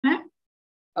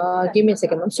Give me a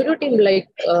second. Studio team, like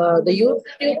the YouTube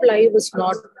live is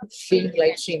not being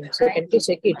live streamed. So can you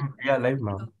check it? Yeah, live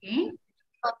now. Okay.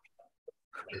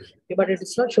 Yeah, but it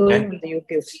is not showing on the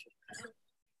YouTube.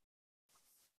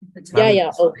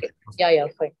 Yeah, okay. Yeah,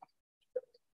 fine.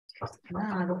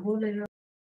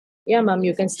 Yeah, ma'am,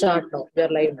 you can start now. We are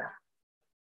live now.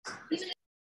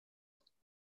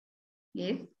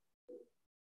 Yes.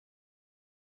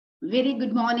 Very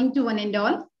good morning to one and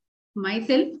all.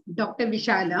 Myself, Dr.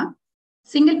 Vishala,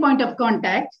 single point of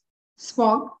contact,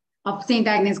 SPOC of St.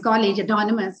 Agnes College,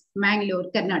 Autonomous, Mangalore,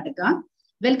 Karnataka.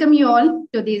 Welcome you all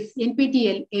to this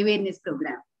NPTEL awareness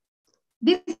program.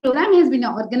 This program has been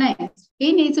organized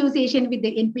in association with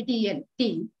the NPTEL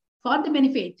team for the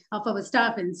benefit of our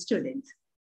staff and students.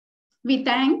 We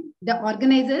thank the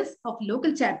organizers of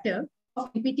local chapter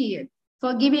of NPTEL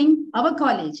for giving our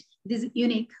college this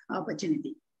unique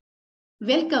opportunity.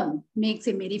 Welcome makes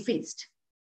a merry feast.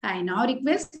 I now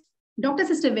request Dr.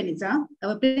 Sister Vanessa,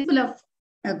 our principal of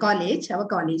our college,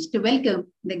 to welcome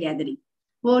the gathering.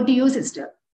 Over to you,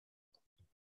 sister.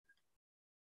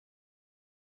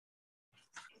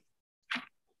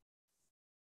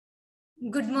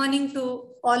 Good morning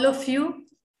to all of you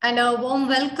and a warm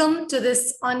welcome to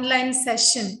this online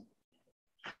session.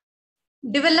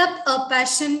 Develop a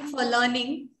passion for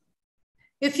learning.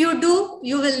 If you do,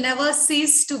 you will never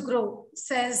cease to grow,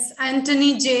 says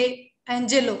Anthony J.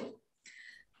 Angelo.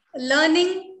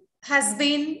 Learning has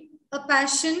been a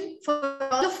passion for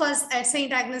all of us at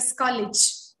St. Agnes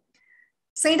College.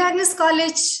 St. Agnes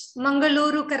College,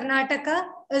 Mangaluru, Karnataka,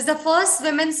 is the first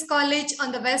women's college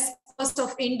on the west coast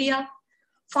of India,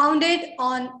 founded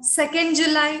on 2nd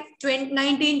July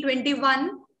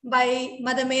 1921 by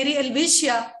Mother Mary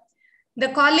Elvicia. The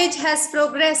college has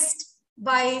progressed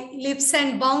by leaps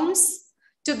and bounds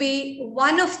to be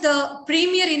one of the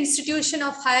premier institutions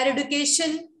of higher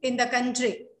education in the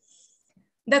country.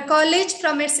 The college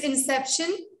from its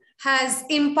inception has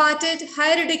imparted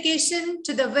higher education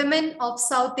to the women of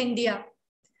South India.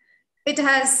 It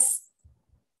has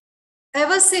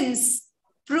ever since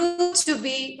proved to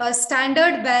be a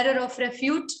standard bearer of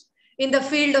repute in the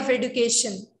field of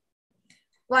education.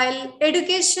 While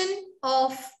education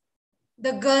of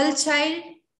the girl child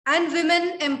and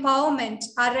women empowerment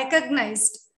are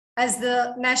recognized as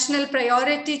the national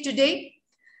priority today,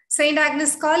 St.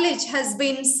 Agnes College has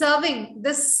been serving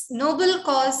this noble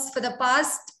cause for the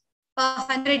past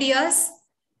 100 years,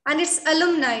 and its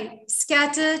alumni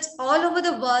scattered all over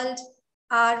the world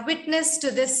are witness to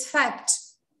this fact.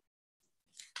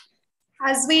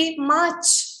 As we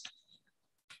march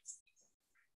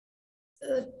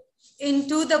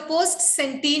into the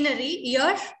post-centenary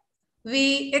year,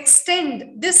 we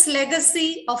extend this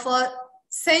legacy of a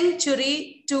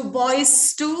century to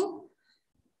boys too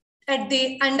at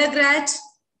the undergrad,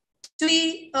 to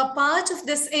be a part of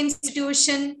this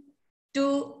institution,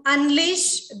 to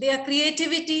unleash their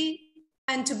creativity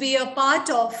and to be a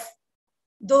part of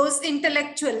those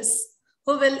intellectuals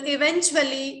who will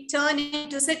eventually turn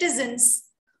into citizens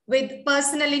with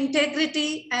personal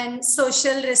integrity and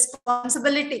social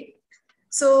responsibility.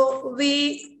 So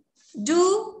we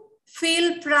do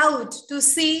feel proud to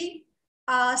see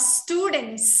our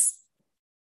students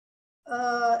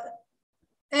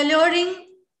alluring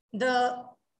the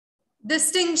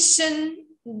distinguished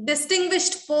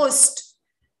post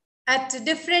at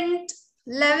different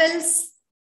levels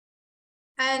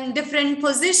and different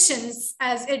positions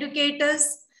as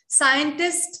educators,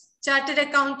 scientists, chartered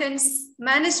accountants,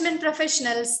 management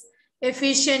professionals,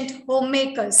 efficient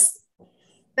homemakers.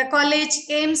 The college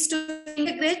aims to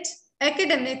integrate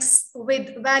academics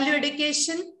with value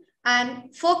education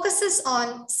and focuses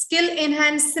on skill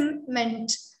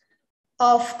enhancement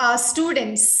of our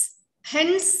students.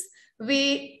 Hence,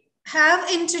 we have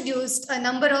introduced a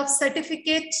number of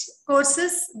certificate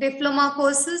courses, diploma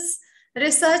courses,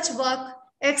 research work,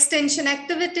 extension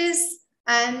activities,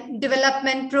 and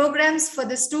development programs for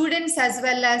the students as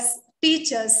well as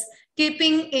teachers,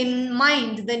 keeping in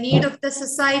mind the need of the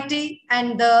society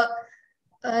and the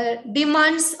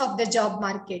demands of the job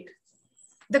market.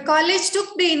 The college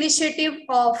took the initiative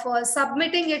of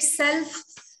submitting itself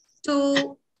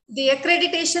to the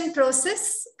accreditation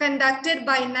process conducted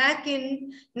by NAC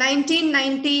in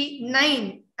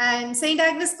 1999. And St.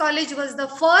 Agnes College was the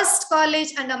first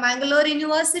college under Mangalore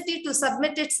University to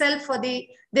submit itself for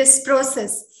this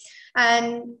process.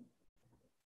 And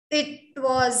it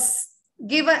was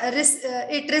given,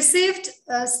 it received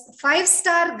a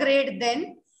 5-star grade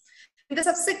then. In the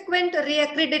subsequent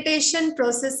re-accreditation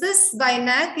processes by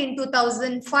NAC in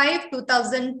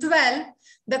 2005-2012,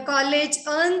 the college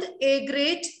earned A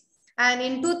grade, and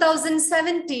in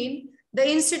 2017, the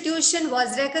institution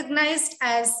was recognized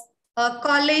as a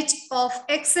College of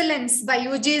Excellence by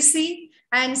UGC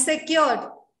and secured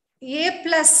A+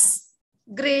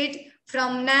 grade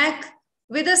from NAC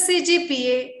with a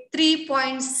CGPA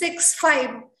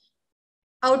 3.65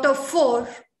 out of 4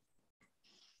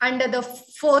 under the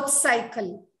 4th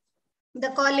cycle.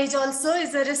 The college also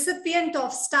is a recipient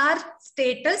of star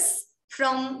status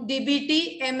from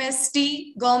DBT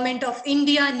MST Government of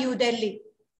India, New Delhi.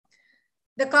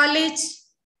 The college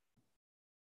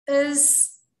is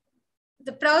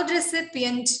the proud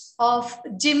recipient of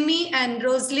Jimmy and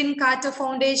Rosalind Carter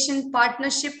Foundation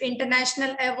Partnership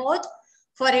International Award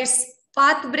for its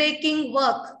path-breaking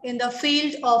work in the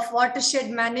field of watershed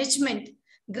management,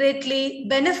 greatly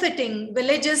benefiting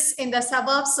villages in the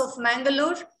suburbs of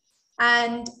Mangalore,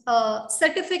 and a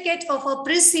certificate of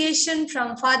appreciation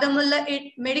from Father Mullah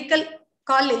Medical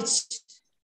College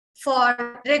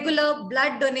for regular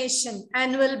blood donation,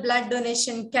 annual blood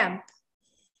donation camp.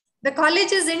 The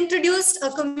college has introduced a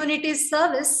community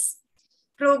service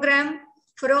program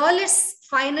for all its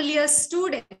final year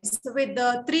students with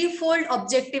the threefold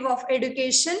objective of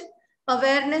education,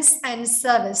 awareness, and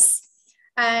service,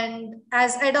 and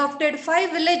has adopted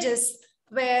 5 villages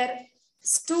where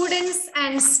students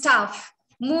and staff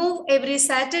move every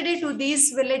Saturday to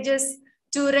these villages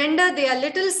to render their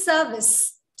little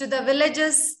service to the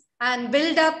villages and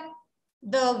build up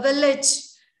the village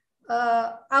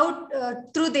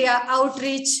through their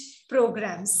outreach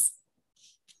programs.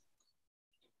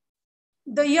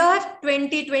 The year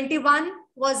 2021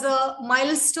 was a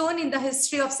milestone in the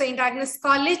history of St. Agnes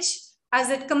College as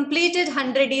it completed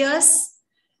 100 years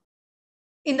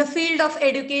in the field of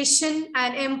education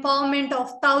and empowerment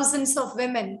of thousands of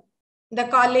women. The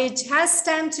college has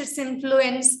stamped its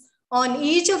influence on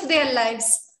each of their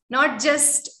lives, not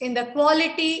just in the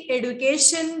quality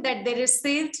education that they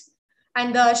received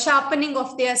and the sharpening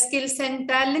of their skills and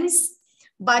talents,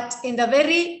 but in the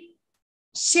very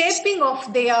shaping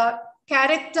of their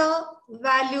character,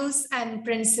 values, and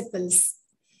principles.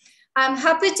 I'm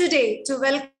happy today to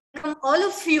welcome all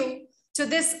of you to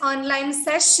this online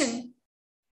session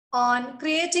on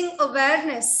creating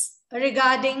awareness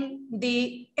regarding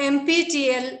the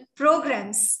MPTL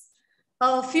programs.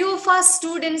 A few of our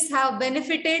students have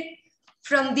benefited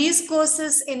from these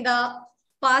courses in the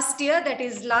past year, that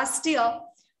is last year,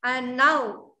 and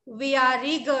now we are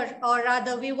eager, or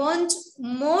rather we want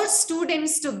more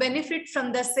students to benefit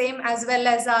from the same as well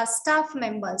as our staff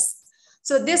members.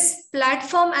 So this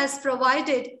platform has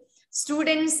provided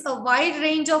students a wide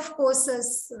range of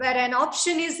courses where an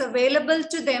option is available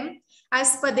to them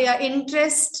as per their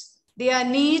interest, their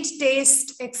need,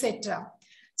 taste, etc.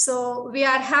 So we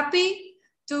are happy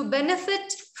to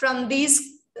benefit from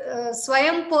these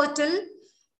Swayam portal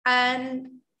and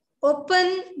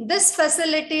open this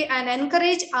facility and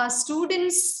encourage our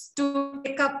students to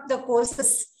take up the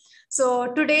courses.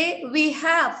 So today we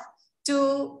have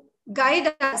to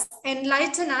guide us,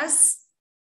 enlighten us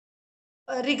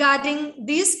regarding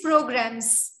these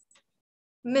programs,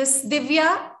 Ms.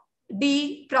 Divya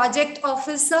D, Project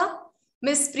Officer,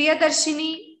 Ms.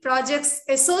 Priyadarshini, Projects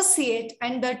Associate,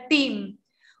 and the team.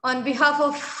 On behalf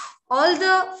of all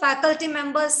the faculty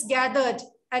members gathered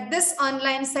at this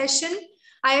online session,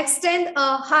 I extend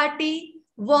a hearty,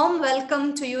 warm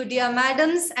welcome to you, dear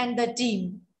madams and the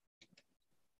team.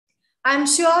 I'm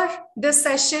sure this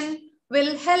session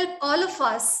will help all of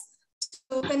us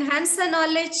to enhance the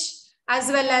knowledge as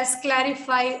well as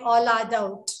clarify all our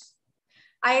doubt.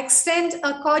 I extend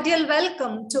a cordial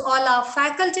welcome to all our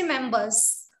faculty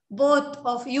members, both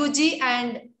of UG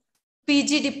and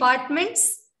PG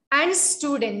departments, and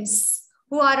students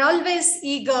who are always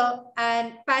eager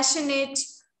and passionate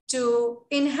to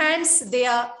enhance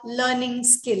their learning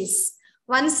skills.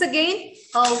 Once again,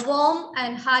 a warm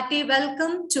and hearty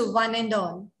welcome to one and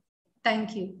all.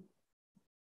 Thank you.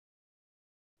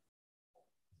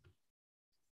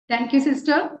 Thank you,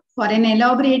 sister, for an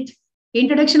elaborate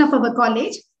introduction of our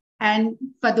college and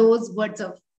for those words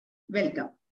of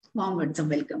welcome, warm words of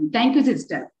welcome. Thank you,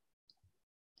 sister.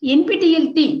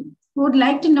 NPTEL team would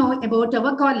like to know about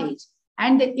our college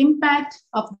and the impact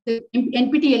of the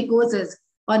NPTEL courses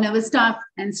on our staff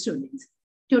and students.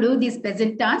 To do this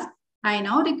present task, I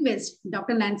now request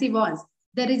Dr. Nancy Voss,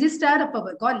 the registrar of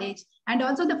our college and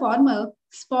also the former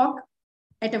SPOC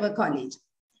at our college.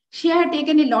 She had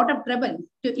taken a lot of trouble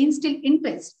to instill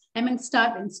interest among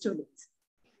staff and students.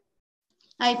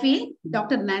 I feel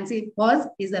Dr. Nancy Voss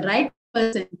is the right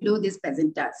person to do this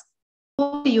present task.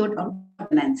 Over to you,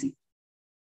 Dr. Nancy.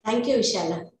 Thank you,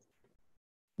 Vishala.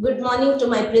 Good morning to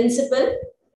my principal,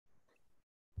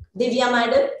 Divya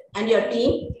Madam, and your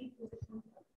team.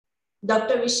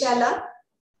 Dr. Vishala,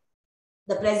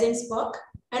 the present spoke,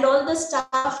 and all the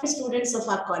staff and students of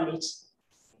our college.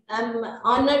 I'm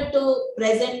honored to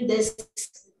present this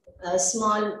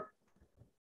small,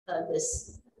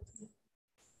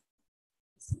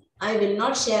 I will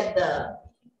not share the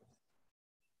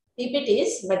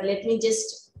PPTs, but let me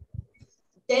just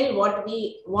tell what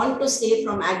we want to say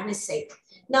from AGNES side.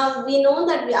 Now, we know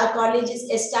that our college is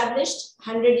established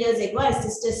 100 years ago, as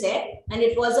sister said, and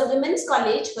it was a women's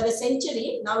college for a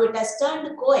century. Now it has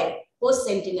turned co-ed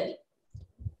post-centenary.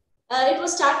 It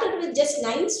was started with just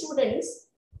 9 students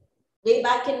way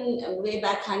back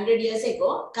 100 years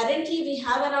ago. Currently, we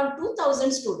have around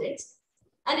 2,000 students,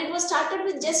 and it was started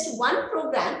with just 1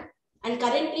 program. And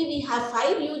currently, we have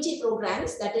 5 UG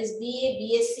programs, that is BA,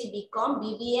 BSc, BCom,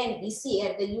 BBA, and BCA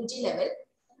at the UG level,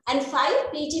 and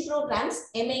 5 PG programs,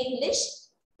 MA English,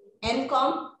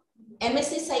 MCom,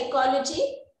 MSc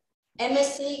Psychology,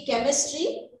 MSc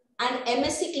Chemistry, and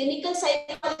MSc Clinical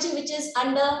Psychology, which is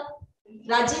under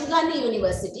Rajiv Gandhi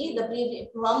University. The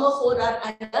former 4 are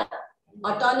under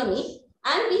autonomy.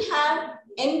 And we have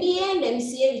MBA and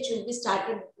MCA, which will be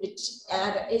started, which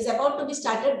is about to be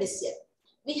started this year.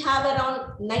 We have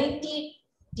around 90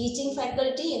 teaching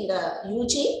faculty in the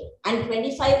UG and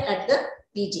 25 at the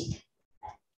PG.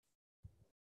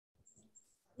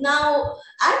 Now,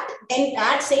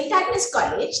 at St. Agnes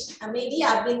College, maybe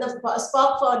I've been the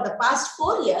spoke for the past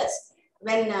 4 years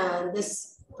when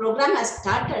this program has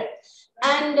started.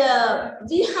 And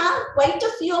we have quite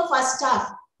a few of our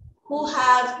staff who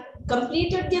have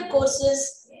completed their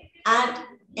courses at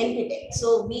NPTEL.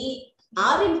 So we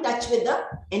are in touch with the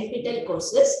NPTEL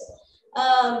courses.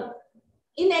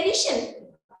 In addition,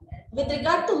 with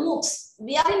regard to MOOCs,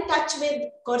 we are in touch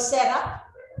with Coursera,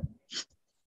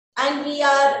 and we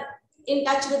are in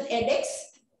touch with edX,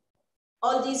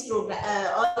 all these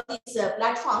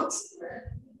platforms.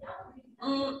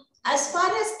 As far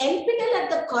as NPTEL at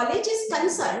the college is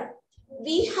concerned,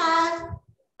 we have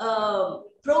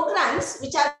programs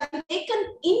which are taken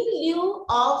in lieu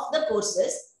of the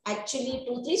courses. Actually,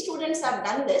 2-3 students have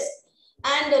done this.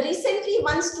 And recently,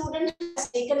 one student has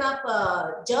taken up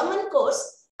a German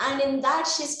course, and in that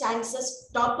she stands as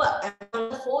topper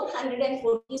among the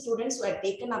 440 students who have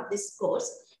taken up this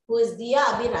course, who is Dia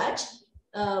Abhiraj.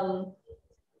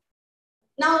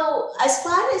 Now, as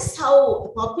far as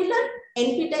how popular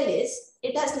NPTEL is,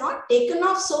 it has not taken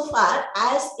off so far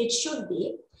as it should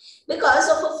be because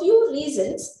of a few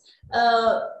reasons.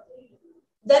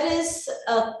 There is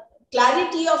a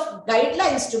clarity of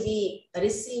guidelines to be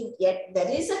received yet. There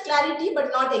is a clarity,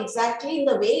 but not exactly in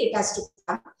the way it has to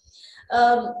come.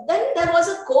 Then there was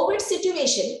a COVID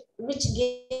situation, which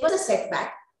gave us a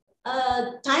setback.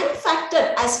 Time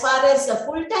factor, as far as a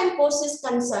full-time course is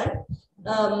concerned,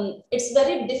 it's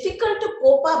very difficult to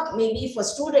cope up maybe for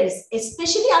students,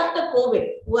 especially after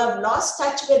COVID, who have lost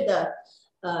touch with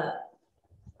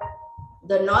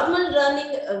the normal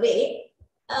learning way.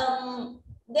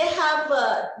 They have,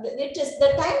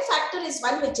 the time factor is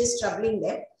one which is troubling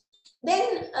them.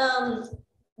 Then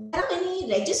there are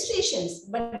many registrations,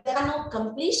 but there are no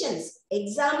completions.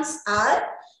 Exams are,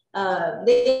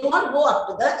 they do not go up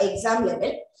to the exam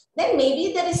level. Then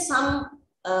maybe there is some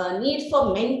need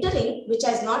for mentoring, which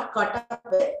has not caught up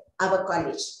with our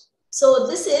college. So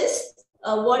this is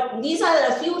these are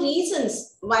a few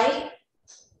reasons why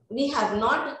we have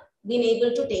not been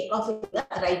able to take off in the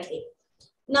right way.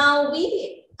 Now,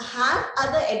 we have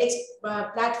other edX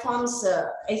platforms,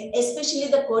 especially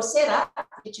the Coursera,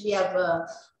 which we have,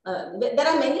 there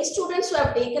are many students who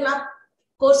have taken up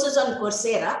courses on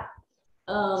Coursera.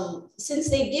 Since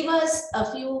they give us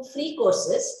a few free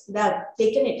courses, they have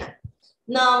taken it up.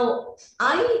 Now,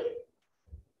 I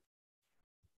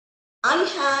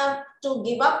have to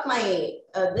give up my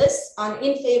this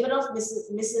in favor of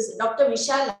Mrs. Dr.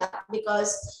 Vishala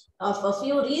because of a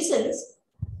few reasons.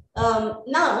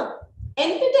 Now,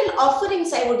 NPTEL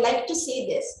offerings, I would like to say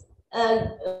this.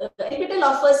 NPTEL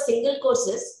offers single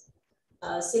courses,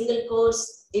 single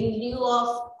course in lieu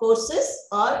of courses,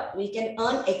 or we can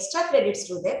earn extra credits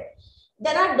through them.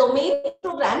 There are domain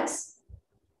programs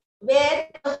where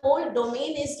the whole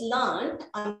domain is learned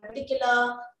on a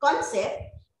particular concept,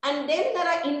 and then there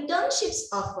are internships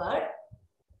offered.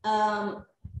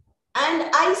 And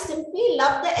I simply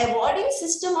love the awarding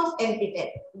system of NPTEL,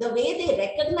 the way they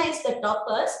recognize the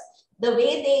toppers, the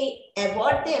way they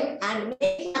award them and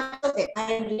make them.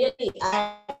 And really,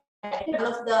 I one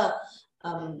of the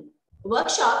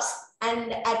workshops,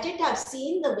 and at it I've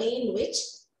seen the way in which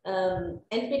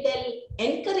NPTEL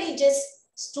encourages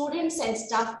students and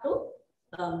staff to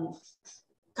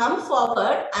come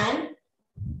forward and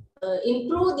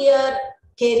improve their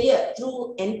career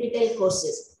through NPTEL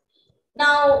courses.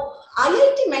 Now,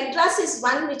 IIT Madras is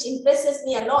one which impresses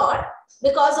me a lot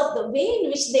because of the way in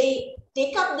which they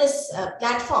take up this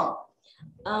platform.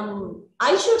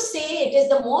 I should say it is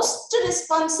the most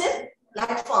responsive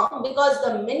platform, because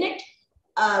the minute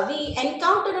we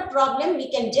encounter a problem, we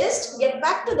can just get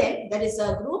back to them. There is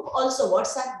a group, also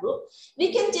WhatsApp group.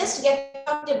 We can just get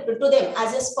back to them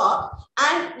as a spot,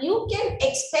 and you can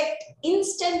expect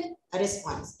instant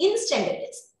response. Instant it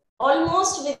is.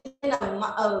 Almost within an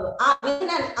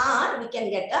hour, we can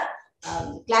get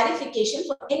a clarification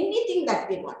for anything that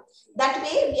we want. That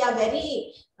way, we are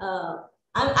very,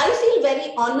 I feel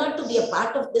very honored to be a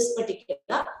part of this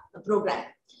particular program.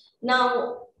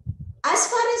 Now, as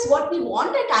far as what we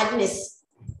want at AGNES,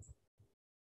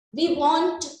 we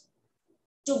want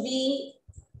to be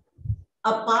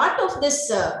a part of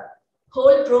this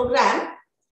whole program,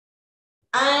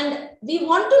 and we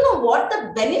want to know what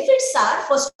the benefits are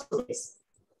for students.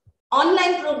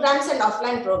 Online programs and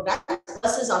offline programs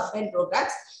versus offline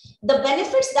programs, the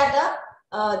benefits that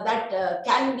are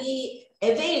can be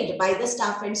availed by the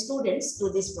staff and students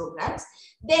through these programs.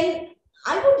 Then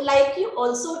I would like you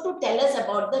also to tell us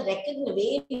about the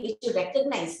way in which you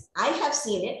recognize. I have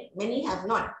seen it, many have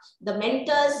not. The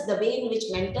mentors, the way in which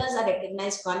mentors are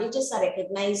recognized, colleges are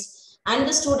recognized, and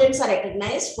the students are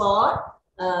recognized for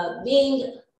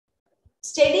being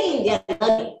steady in their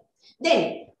learning.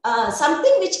 Then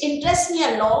something which interests me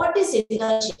a lot is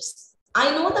internships.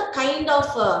 I know the kind of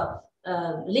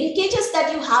linkages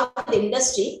that you have with the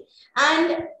industry,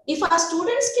 and if our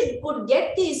students could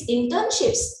get these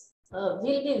internships,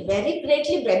 will be very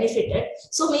greatly benefited.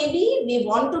 So maybe we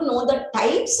want to know the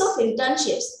types of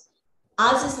internships.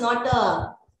 Ours is not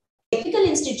a technical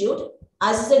institute,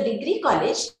 ours is a degree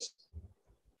college,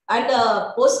 and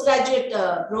postgraduate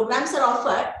programs are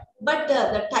offered, but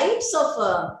the types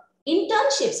of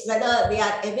internships, whether they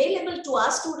are available to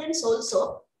our students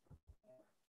also,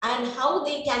 and how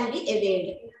they can be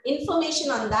availed.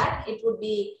 Information on that, it would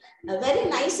be very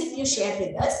nice if you share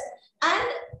with us. And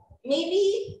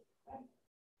maybe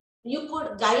you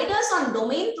could guide us on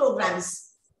domain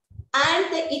programs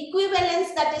and the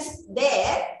equivalence that is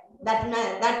there,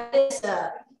 that is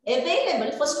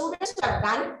available for students who have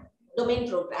done domain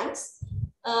programs.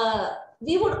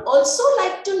 We would also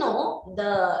like to know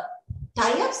the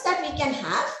tie-ups that we can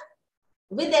have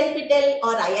with NPTEL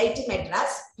or IIT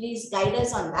Madras. Please guide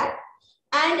us on that.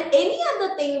 And any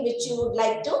other thing which you would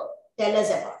like to tell us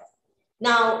about.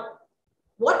 Now,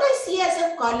 what I see as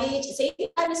a college, St.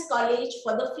 Agnes College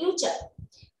for the future,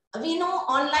 we know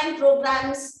online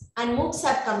programs and MOOCs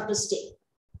have come to stay.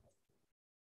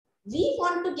 We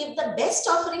want to give the best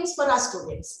offerings for our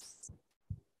students.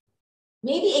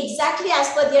 Maybe exactly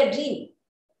as per their dream.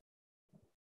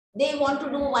 They want to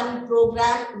do one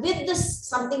program with this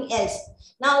something else.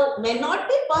 Now, may not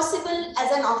be possible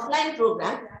as an offline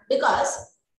program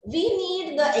because we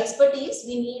need the expertise,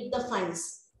 we need the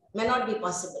funds. May not be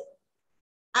possible.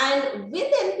 And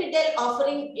with NPTEL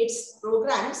offering its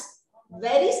programs,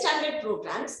 very standard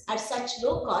programs at such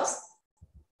low cost,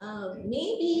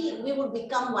 maybe we would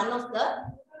become one of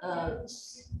the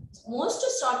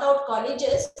most sought out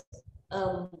colleges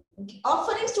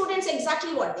offering students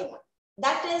exactly what they want.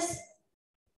 That is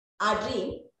our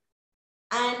dream.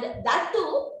 And that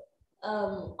too,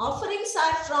 offerings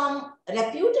are from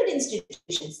reputed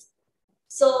institutions.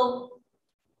 So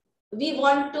we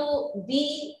want to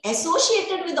be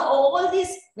associated with all these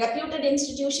reputed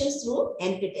institutions through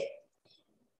NPTEL.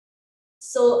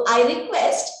 So I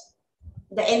request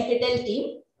the NPTEL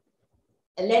team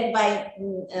led by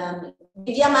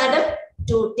Divya Madam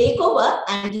to take over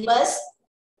and give us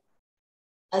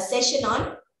a session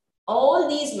on all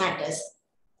these matters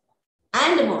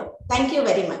and more. Thank you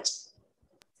very much.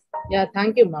 Yeah,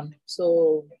 thank you, ma'am.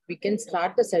 So we can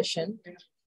start the session.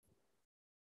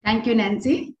 Thank you,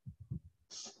 Nancy.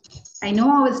 I know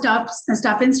our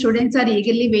staff and students are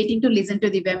eagerly waiting to listen to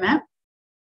Divya, ma'am.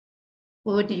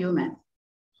 Over to you, ma'am.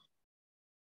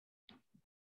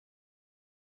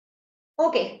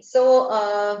 Okay,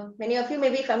 so many of you may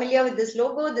be familiar with this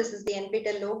logo. This is the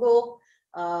NPTEL logo.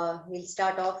 We'll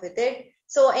start off with it.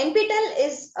 So NPTEL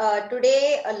is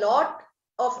today a lot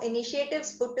of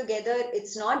initiatives put together.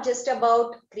 It's not just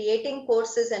about creating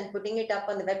courses and putting it up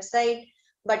on the website,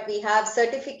 but we have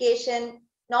certification,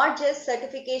 not just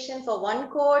certification for one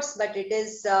course, but it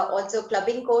is also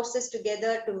clubbing courses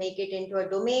together to make it into a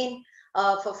domain.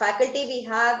 For faculty, we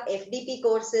have FDP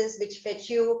courses which fetch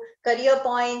you career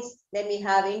points. Then we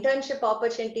have internship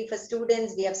opportunity for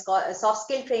students. We have soft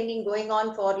skill training going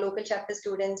on for local chapter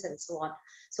students and so on.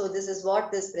 So this is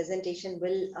what this presentation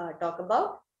will talk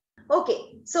about.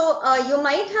 Okay, so you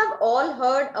might have all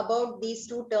heard about these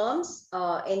two terms,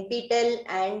 NPTEL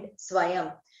and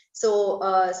SWAYAM. So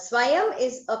SWAYAM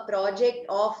is a project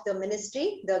of the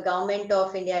ministry, the government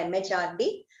of India,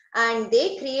 MHRD, and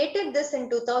they created this in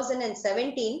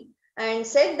 2017 and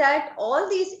said that all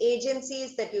these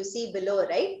agencies that you see below,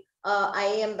 right?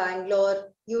 IIM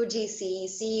Bangalore, UGC,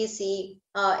 CEC,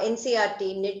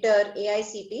 NCRT, NITR,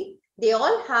 AICT, they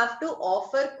all have to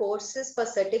offer courses for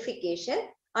certification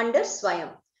under SWAYAM.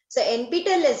 So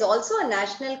NPTEL is also a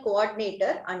national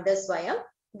coordinator under SWAYAM.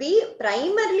 We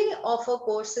primarily offer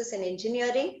courses in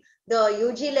engineering, the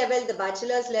UG level, the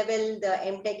bachelor's level, the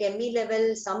MTech, ME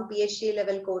level, some PhD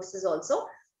level courses also.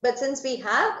 But since we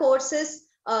have courses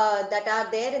that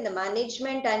are there in the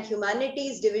management and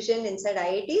humanities division inside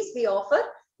IITs, we offer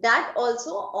that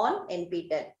also on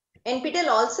NPTEL. NPTEL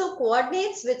also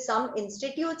coordinates with some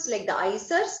institutes like the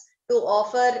ICERs to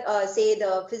offer, say,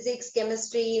 the physics,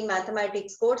 chemistry,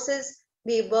 mathematics courses.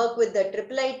 We work with the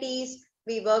IIITs.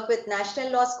 We work with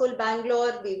National Law School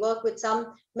Bangalore. We work with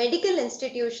some medical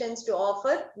institutions to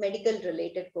offer medical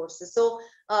related courses. So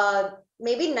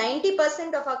maybe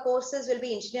 90% of our courses will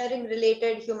be engineering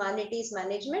related, humanities,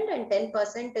 management, and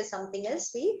 10% is something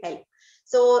else we help.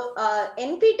 So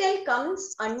NPTEL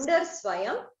comes under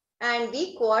SWAYAM and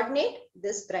we coordinate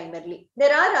this primarily.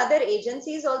 There are other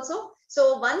agencies also.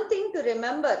 So one thing to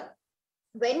remember,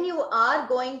 when you are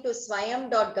going to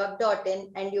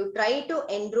swayam.gov.in and you try to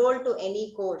enroll to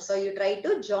any course or you try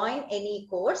to join any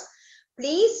course,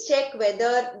 please check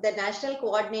whether the national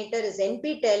coordinator is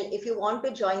NPTEL if you want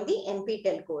to join the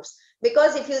NPTEL course.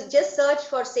 Because if you just search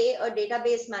for, say, a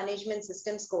database management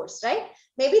systems course, right?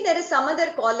 Maybe there is some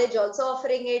other college also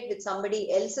offering it with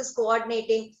somebody else is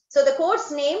coordinating. So the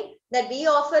course name that we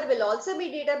offer will also be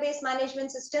database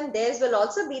management system. Theirs will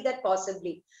also be that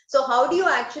possibly. So how do you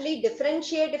actually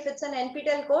differentiate if it's an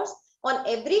NPTEL course? On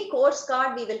every course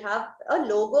card, we will have a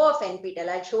logo of NPTEL.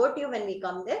 I'll show it to you when we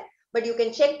come there. But you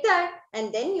can check that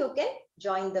and then you can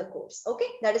join the course. Okay,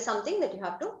 that is something that you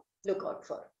have to look out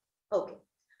for. Okay.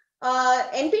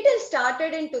 NPTEL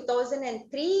started in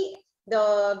 2003.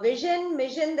 The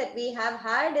mission that we have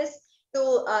had is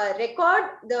to record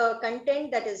the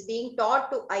content that is being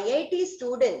taught to IIT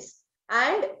students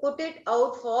and put it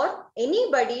out for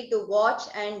anybody to watch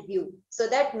and view, so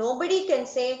that nobody can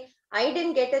say, I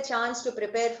didn't get a chance to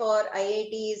prepare for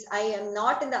IITs. I am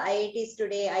not in the IITs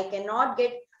today. I cannot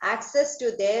get access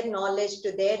to their knowledge,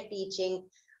 to their teaching.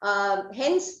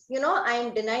 Hence, I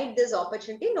am denied this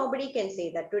opportunity. Nobody can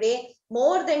say that. Today,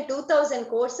 more than 2,000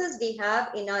 courses we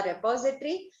have in our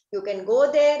repository. You can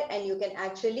go there and you can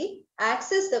actually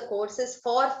access the courses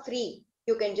for free.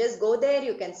 You can just go there,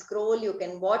 you can scroll, you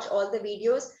can watch all the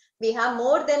videos. We have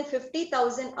more than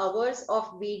 50,000 hours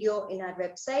of video in our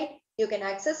website. You can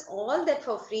access all that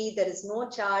for free. There is no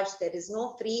charge. There is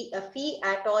no fee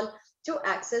at all to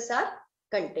access our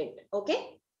content.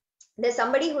 Okay. There's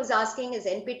somebody who's asking, is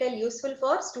NPTEL useful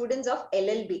for students of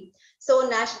LLB? So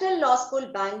National Law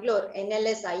School Bangalore,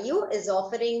 NLSIU, is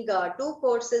offering 2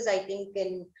 courses, I think,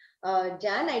 in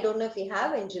Jan. I don't know if we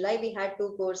have. In July, we had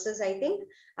 2 courses, I think,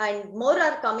 and more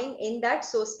are coming in that.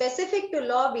 So specific to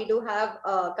law, we do have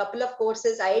a couple of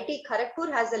courses. IIT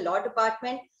Kharagpur has a law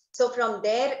department. So from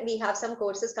there, we have some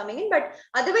courses coming in, but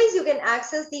otherwise you can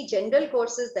access the general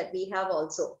courses that we have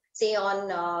also, say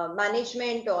on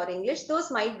management or English.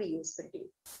 Those might be useful to you.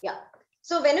 Yeah.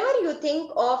 So whenever you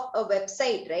think of a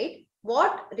website, right,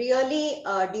 what really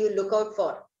do you look out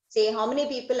for? Say how many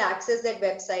people access that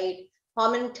website, how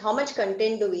much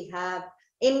content do we have?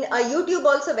 In YouTube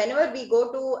also, whenever we go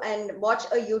to and watch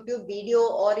a YouTube video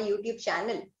or a YouTube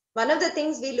channel, one of the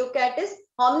things we look at is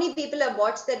how many people have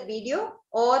watched that video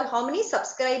or how many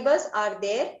subscribers are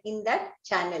there in that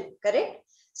channel, correct?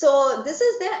 So this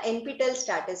is the NPTEL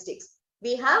statistics.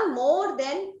 We have more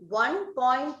than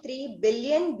 1.3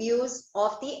 billion views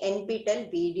of the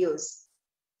NPTEL videos.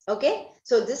 Okay,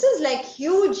 so this is like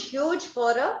huge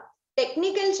for a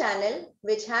technical channel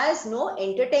which has no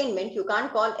entertainment. You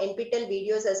can't call NPTEL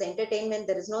videos as entertainment.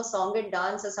 There is no song and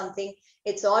dance or something.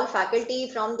 It's all faculty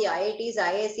from the IITs,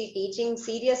 IISc teaching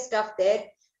serious stuff there.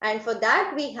 And for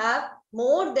that, we have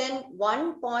more than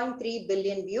 1.3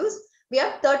 billion views. We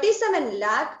have 37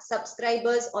 lakh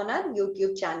subscribers on our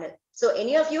YouTube channel. So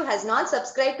any of you has not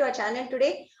subscribed to our channel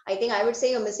today, I think I would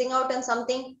say you're missing out on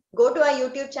something. Go to our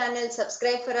YouTube channel,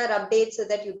 subscribe for our updates so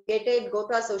that you get it. Go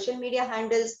to our social media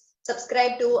handles,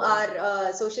 subscribe to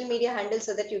our social media handles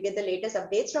so that you get the latest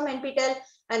updates from NPTEL.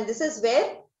 And this is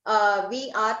where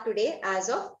we are today as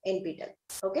of NPTEL.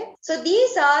 Okay, so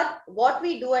these are what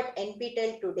we do at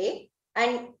NPTEL today.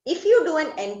 And if you do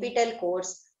an NPTEL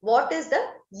course, what is the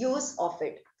use of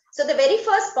it? So the very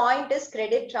first point is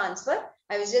credit transfer.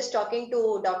 I was just talking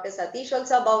to Dr. Satish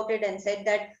also about it and said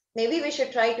that maybe we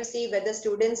should try to see whether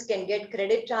students can get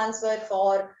credit transfer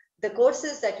for the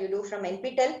courses that you do from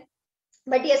NPTEL.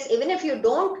 But yes, even if you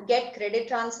don't get credit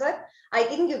transfer, I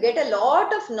think you get a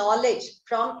lot of knowledge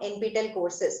from NPTEL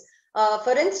courses.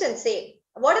 For instance, say,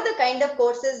 what are the kind of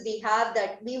courses we have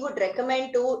that we would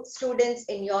recommend to students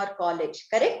in your college,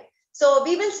 correct? So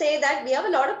we will say that we have a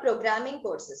lot of programming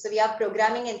courses. So we have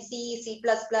programming in C, C++,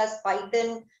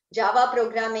 Python, Java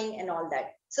programming and all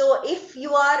that. So if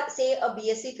you are, say, a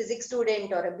BSc physics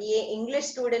student or a BA English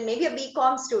student, maybe a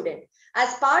BCom student,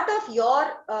 as part of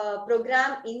your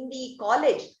program in the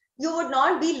college, you would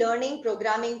not be learning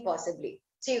programming possibly.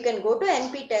 So you can go to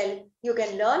NPTEL, you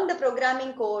can learn the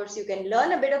programming course, you can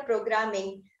learn a bit of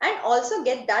programming and also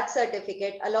get that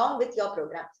certificate along with your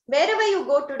program. Wherever you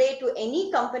go today to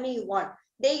any company you want,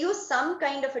 they use some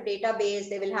kind of a database,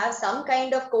 they will have some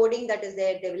kind of coding that is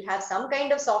there, they will have some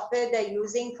kind of software they're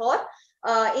using for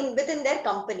within their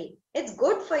company. It's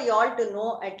good for you all to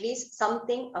know at least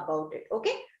something about it,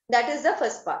 okay? That is the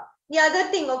first part. The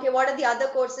other thing, okay, what are the other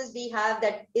courses we have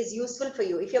that is useful for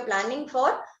you? If you're planning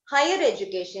for higher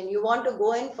education, you want to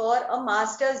go in for a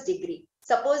master's degree.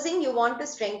 Supposing you want to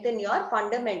strengthen your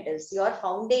fundamentals, your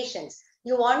foundations,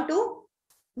 you want to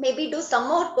maybe do some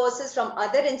more courses from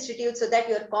other institutes so that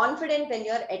you're confident when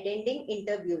you're attending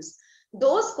interviews.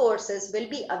 Those courses will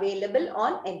be available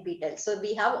on NPTEL. So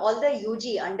we have all the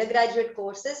UG undergraduate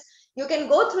courses. You can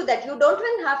go through that. You don't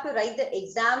even have to write the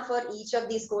exam for each of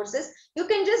these courses. You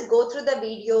can just go through the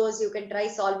videos. You can try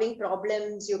solving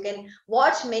problems. You can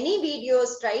watch many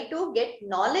videos, try to get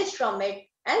knowledge from it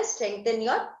and strengthen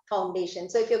your foundation.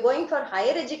 So if you're going for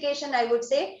higher education, I would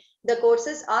say the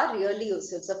courses are really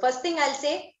useful. So first thing I'll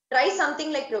say, try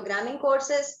something like programming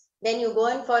courses. When you go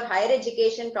in for higher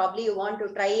education, probably you want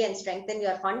to try and strengthen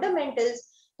your fundamentals.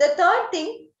 The third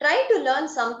thing, try to learn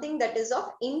something that is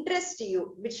of interest to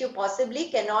you, which you possibly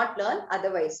cannot learn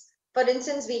otherwise. For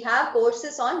instance, we have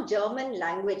courses on German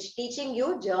language, teaching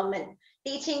you German,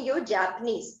 teaching you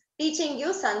Japanese, teaching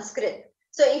you Sanskrit.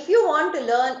 So if you want to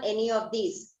learn any of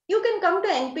these, you can come to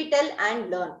NPTEL and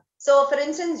learn. So for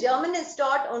instance, German is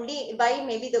taught only by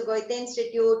maybe the Goethe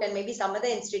Institute and maybe some other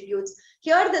institutes.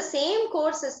 Here the same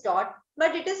course is taught,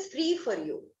 but it is free for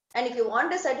you. And if you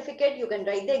want a certificate, you can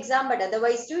write the exam, but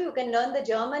otherwise too, you can learn the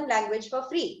German language for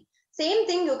free. Same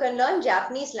thing, you can learn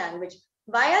Japanese language.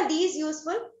 Why are these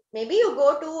useful? Maybe you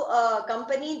go to a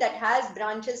company that has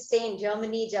branches, say in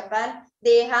Germany, Japan,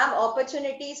 they have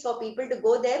opportunities for people to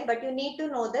go there, but you need to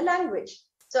know the language.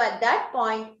 So at that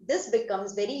point, this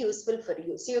becomes very useful for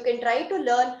you. So you can try to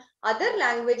learn other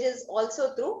languages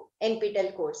also through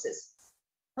NPTEL courses.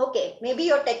 Okay, maybe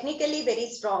you're technically very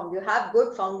strong. You have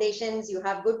good foundations, you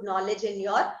have good knowledge in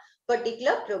your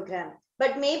particular program,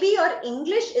 but maybe your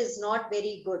English is not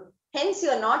very good. Hence,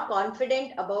 you're not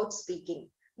confident about speaking.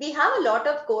 We have a lot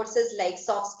of courses like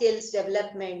soft skills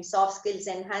development, soft skills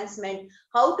enhancement,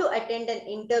 how to attend an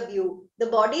interview, the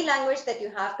body language that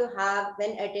you have to have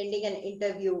when attending an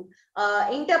interview,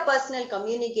 interpersonal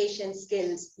communication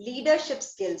skills, leadership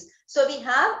skills. So we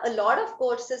have a lot of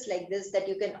courses like this that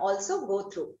you can also go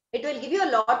through. It will give you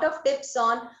a lot of tips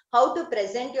on how to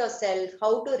present yourself,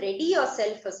 how to ready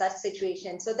yourself for such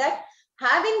situations, so that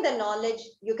having the knowledge,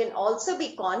 you can also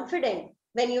be confident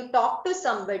when you talk to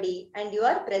somebody and you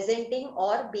are presenting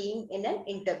or being in an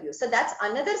interview. So that's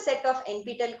another set of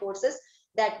NPTEL courses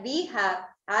that we have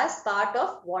as part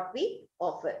of what we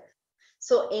offer.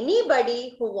 So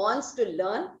anybody who wants to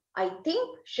learn, I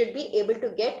think should be able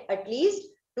to get at least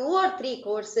 2 or 3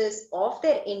 courses of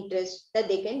their interest that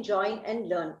they can join and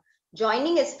learn.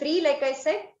 Joining is free, like I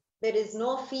said, there is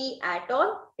no fee at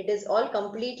all. It is all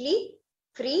completely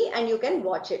free and you can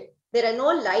watch it. There are no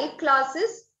live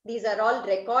classes. These are all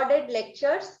recorded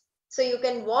lectures, so you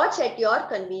can watch at your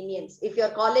convenience. If your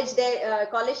college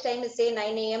time is say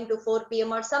 9 a.m. to 4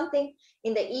 p.m. or something,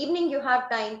 in the evening you have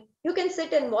time, you can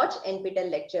sit and watch NPTEL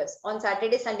lectures. On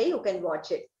Saturday, Sunday, you can watch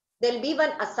it. There will be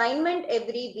one assignment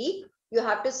every week. You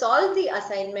have to solve the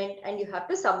assignment and you have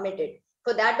to submit it.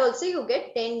 For that also, you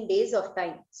get 10 days of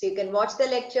time. So you can watch the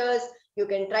lectures, you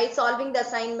can try solving the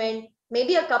assignment.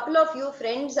 Maybe a couple of you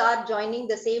friends are joining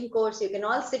the same course. You can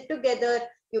all sit together.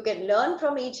 You can learn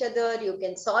from each other, you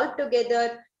can solve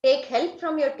together, take help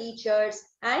from your teachers,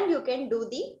 and you can do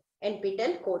the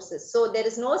NPTEL courses. So there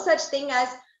is no such thing as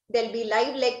there'll be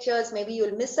live lectures. Maybe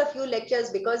you'll miss a few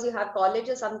lectures because you have college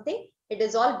or something. It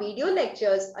is all video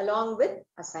lectures along with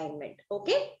assignment.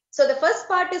 Okay. So the first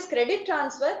part is credit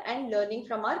transfer and learning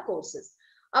from our courses.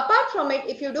 Apart from it,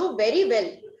 if you do very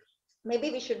well,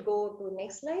 maybe we should go to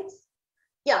next slides.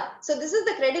 Yeah, so this is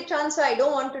the credit transfer. I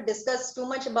don't want to discuss too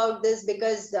much about this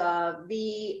because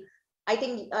I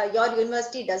think your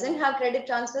university doesn't have credit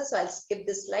transfer, so I'll skip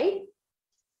this slide.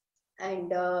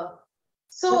 And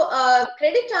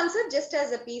credit transfer, just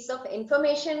as a piece of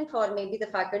information for maybe the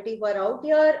faculty who are out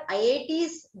here,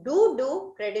 IITs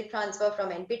do credit transfer from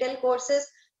NPTEL courses.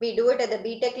 We do it at the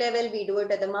BTech level, we do it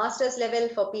at the master's level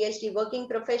for PhD working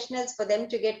professionals. For them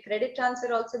to get credit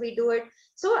transfer also, we do it.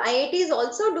 So IITs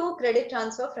also do credit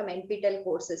transfer from NPTEL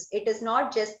courses. It is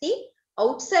not just the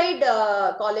outside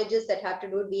colleges that have to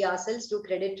do it. We ourselves do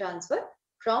credit transfer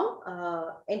from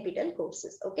NPTEL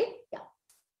courses. Okay,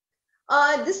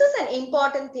 yeah. This is an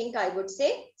important thing, I would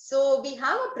say. So we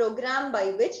have a program by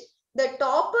which the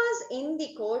toppers in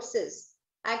the courses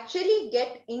actually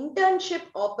get internship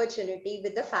opportunity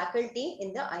with the faculty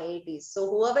in the IITs. So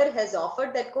whoever has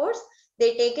offered that course,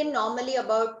 they take in normally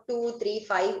about 2, 3,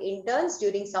 5 interns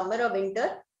during summer or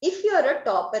winter if you are a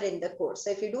topper in the course. So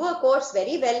if you do a course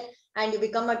very well and you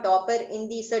become a topper in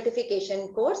the certification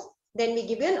course, then we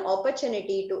give you an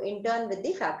opportunity to intern with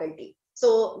the faculty.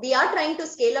 So we are trying to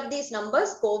scale up these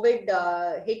numbers.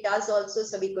 COVID hit us also,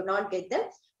 so we could not get them.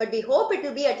 But we hope it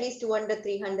will be at least 200,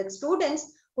 300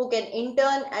 students who can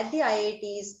intern at the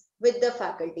IITs with the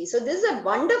faculty. So this is a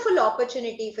wonderful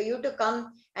opportunity for you to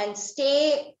come and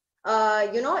stay,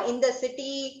 in the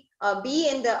city, be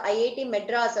in the IIT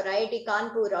Madras or IIT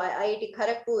Kanpur or IIT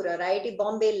Kharagpur or IIT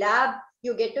Bombay lab.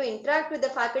 You get to interact with the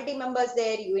faculty members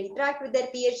there. You interact with their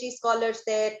PhD scholars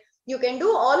there. You can do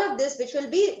all of this, which will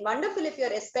be wonderful if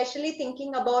you're especially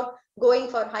thinking about going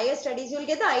for higher studies. You'll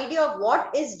get the idea of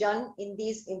what is done in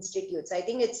these institutes. I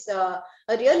think it's a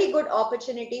really good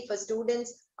opportunity for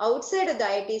students outside of the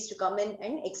IITs to come in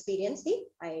and experience the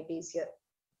IITs here.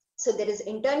 So there is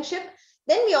internship.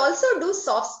 Then we also do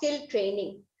soft skill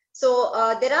training. So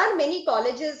there are many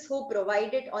colleges who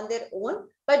provide it on their own,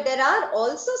 but there are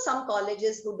also some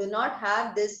colleges who do not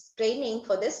have this training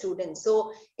for their students.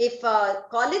 So if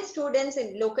college students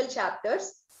in local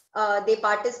chapters, they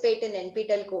participate in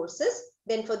NPTEL courses,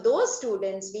 then for those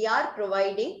students, we are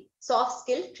providing soft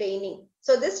skill training.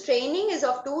 So this training is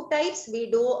of 2 types. We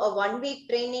do a 1-week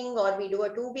training or we do a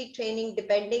 2-week training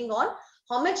depending on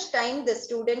how much time the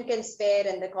student can spare,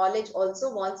 and the college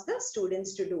also wants the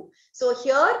students to do. So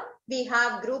here we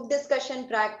have group discussion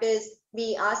practice.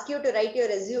 We ask you to write your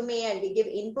resume and we give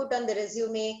input on the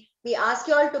resume. We ask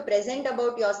you all to present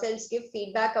about yourselves, give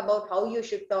feedback about how you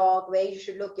should talk, where you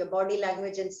should look, your body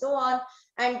language and so on.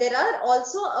 And there are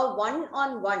also a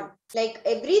one-on-one, like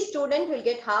every student will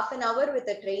get half an hour with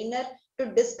a trainer to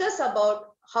discuss about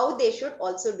how they should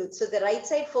also do. So the right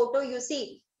side photo you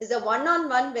see is a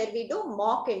one-on-one where we do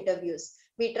mock interviews.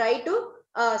 We try to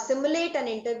simulate an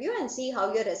interview and see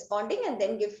how you're responding and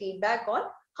then give feedback on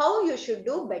how you should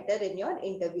do better in your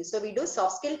interview. So we do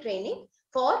soft skill training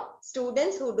for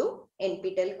students who do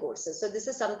NPTEL courses. So this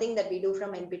is something that we do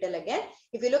from NPTEL again.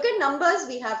 If you look at numbers,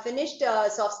 we have finished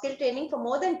soft skill training for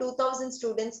more than 2,000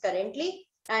 students currently,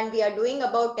 and we are doing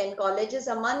about 10 colleges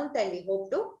a month, and we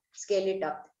hope to scale it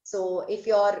up. So if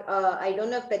you're, I don't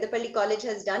know if Peddapalli College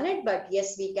has done it, but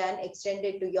yes, we can extend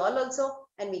it to y'all also,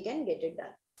 and we can get it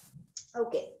done.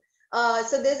 Okay.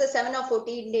 So there's a 7 or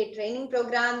 14-day training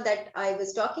program that I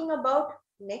was talking about.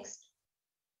 Next.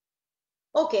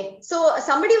 Okay, so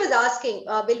somebody was asking,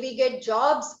 will we get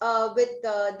jobs with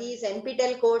these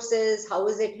NPTEL courses? How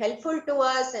is it helpful to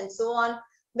us and so on?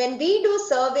 When we do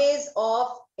surveys of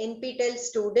NPTEL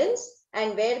students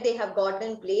and where they have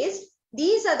gotten placed,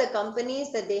 these are the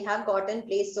companies that they have gotten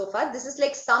placed so far. This is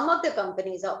like some of the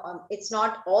companies. It's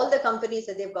not all the companies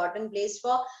that they've gotten placed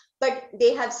for, but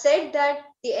they have said that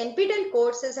the NPTEL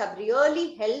courses have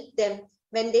really helped them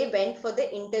when they went for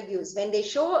the interviews. When they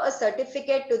show a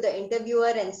certificate to the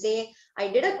interviewer and say, I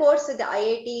did a course with the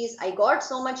IITs, I got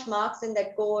so much marks in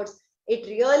that course, it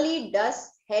really does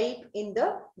help in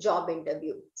the job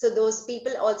interview. So those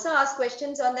people also ask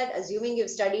questions on that, assuming you've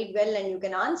studied well and you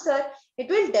can answer. It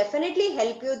will definitely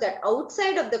help you that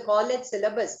outside of the college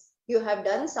syllabus, you have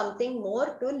done something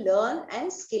more to learn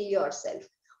and skill yourself.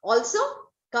 Also,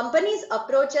 companies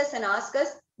approach us and ask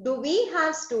us, do we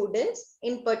have students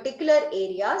in particular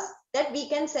areas that we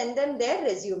can send them their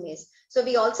resumes? So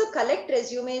we also collect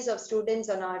resumes of students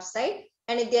on our site.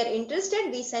 And if they are interested,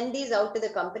 we send these out to the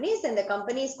companies, and the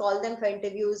companies call them for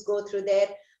interviews, go through their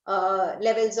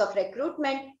levels of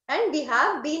recruitment. And we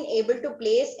have been able to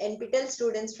place NPTEL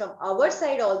students from our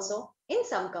side also in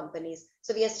some companies.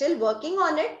 So we are still working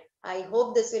on it. I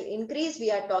hope this will increase.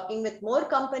 We are talking with more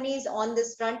companies on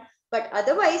this front. But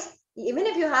otherwise, even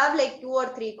if you have like 2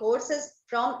 or 3 courses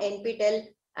from NPTEL,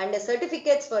 and the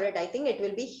certificates for it, I think it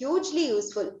will be hugely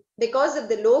useful because of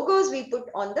the logos we put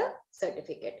on the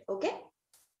certificate. Okay.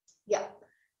 Yeah.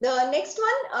 The next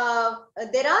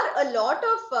one, there are a lot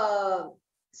of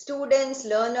students,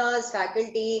 learners,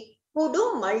 faculty who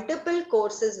do multiple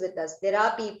courses with us. There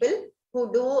are people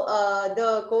who do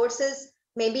the courses,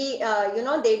 maybe,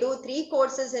 they do 3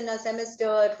 courses in a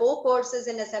semester, 4 courses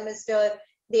in a semester.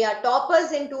 They are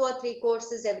toppers in 2 or 3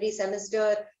 courses every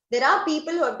semester. There are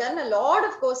people who have done a lot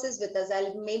of courses with us.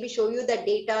 I'll maybe show you the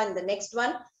data in the next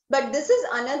one. But this is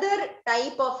another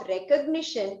type of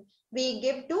recognition we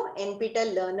give to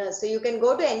NPTEL learners. So you can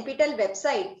go to NPTEL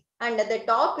website, and at the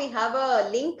top we have a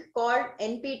link called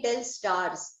NPTEL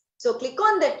stars. So click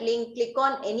on that link, click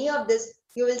on any of this.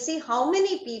 You will see how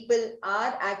many people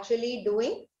are actually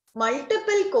doing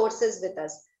multiple courses with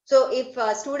us. So if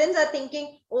students are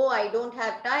thinking, oh, I don't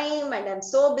have time and I'm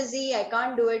so busy, I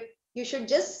can't do it, you should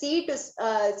just see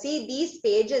these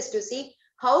pages to see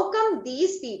how come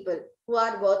these people who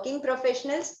are working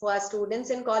professionals, who are students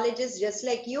in colleges just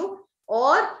like you,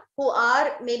 or who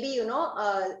are maybe,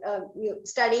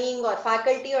 studying or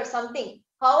faculty or something,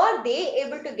 how are they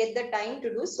able to get the time to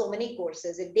do so many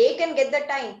courses? If they can get the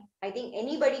time, I think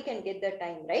anybody can get the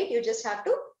time, right? You just have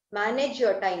to manage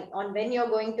your time on when you're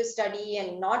going to study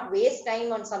and not waste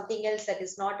time on something else that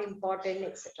is not important,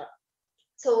 etc.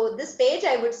 So this page,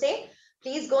 I would say,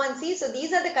 please go and see. So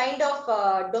these are the kind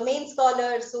of domain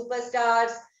scholars,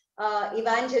 superstars,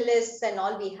 evangelists and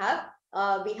all we have.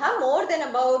 We have more than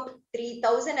about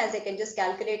 3,000, as I can just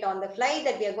calculate on the fly,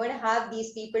 that we are going to have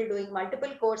these people doing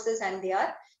multiple courses, and they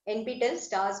are NPTEL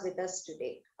stars with us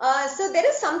today. So there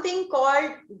is something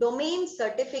called domain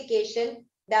certification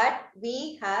that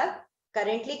we have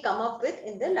currently come up with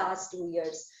in the last 2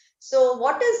 years. So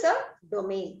what is a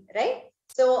domain, right?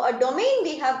 So a domain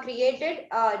we have created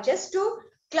just to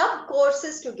club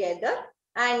courses together,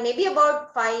 and maybe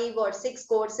about 5 or 6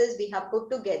 courses we have put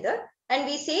together. And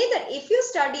we say that if you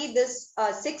study this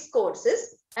 6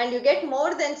 courses and you get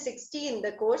more than 60 in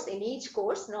the course, in each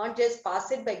course, not just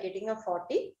pass it by getting a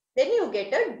 40, then you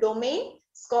get a domain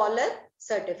scholar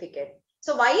certificate.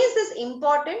 So why is this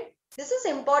important? This is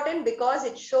important because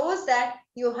it shows that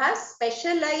you have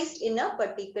specialized in a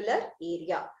particular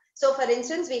area. So for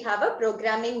instance, we have a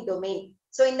programming domain.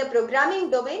 So in the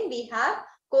programming domain, we have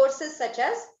courses such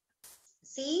as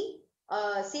C,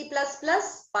 C++,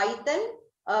 Python,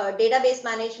 database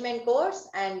management course,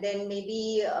 and then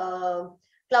maybe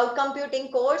cloud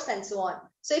computing course and so on.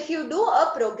 So if you do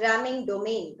a programming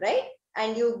domain, right,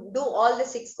 and you do all the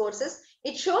 6 courses,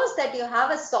 it shows that you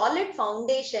have a solid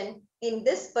foundation in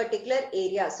this particular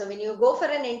area. So when you go for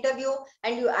an interview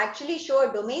and you actually show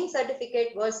a domain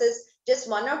certificate versus just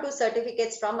 1 or 2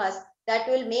 certificates from us, that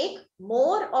will make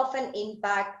more of an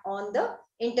impact on the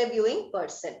interviewing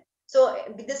person. So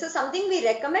this is something we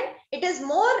recommend. It is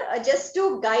more just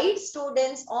to guide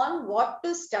students on what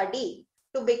to study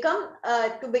to become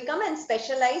and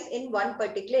specialize in one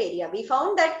particular area. We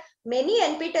found that many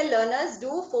NPTEL learners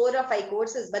do 4 or 5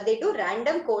 courses, but they do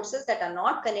random courses that are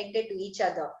not connected to each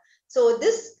other. So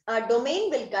this domain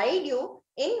will guide you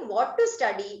in what to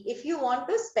study if you want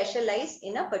to specialize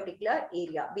in a particular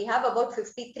area. We have about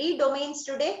 53 domains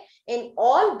today in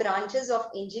all branches of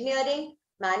engineering,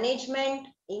 management,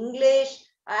 English,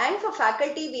 and for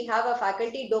faculty, we have a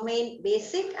faculty domain,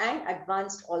 basic and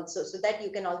advanced also, so that you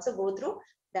can also go through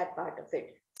that part of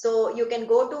it. So you can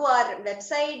go to our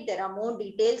website. There are more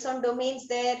details on domains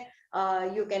there.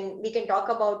 We can talk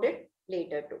about it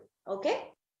later too. Okay.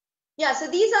 Yeah,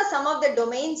 so these are some of the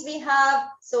domains we have.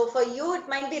 So for you, it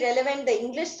might be relevant. The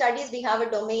English studies, we have a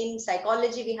domain.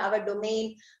 Psychology, we have a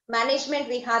domain. Management,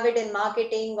 we have it in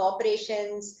marketing,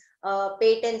 operations,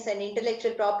 patents and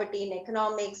intellectual property in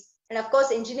economics. And of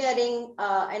course, engineering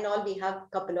and all, we have a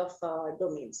couple of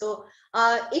domains. So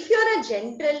if you're a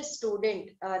general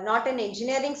student, not an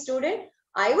engineering student,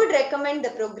 I would recommend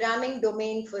the programming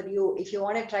domain for you. If you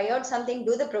want to try out something,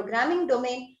 do the programming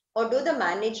domain or do the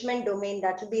management domain.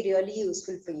 That will be really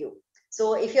useful for you.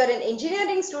 So if you're an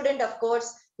engineering student, of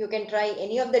course, you can try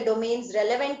any of the domains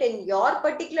relevant in your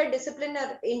particular discipline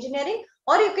or engineering,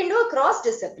 or you can do a cross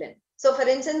discipline. So for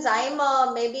instance, I'm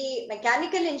a maybe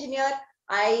mechanical engineer.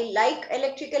 I like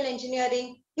electrical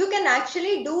engineering. You can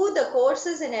actually do the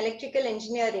courses in electrical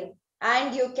engineering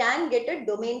and you can get a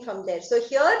domain from there. So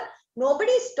here,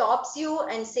 nobody stops you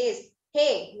and says,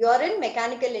 hey, you're in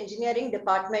mechanical engineering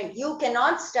department. You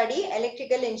cannot study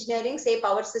electrical engineering, say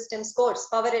power systems course,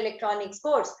 power electronics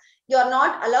course. You're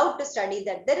not allowed to study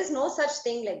that. There is no such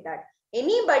thing like that.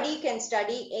 Anybody can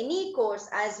study any course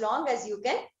as long as you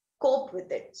can cope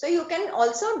with it. So you can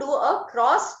also do a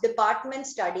cross department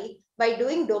study by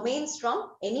doing domains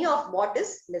from any of what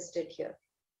is listed here.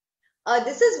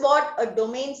 This is what a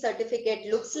domain certificate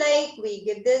looks like. We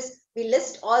give this, we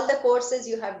list all the courses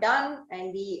you have done,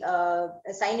 and we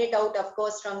assign it out, of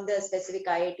course, from the specific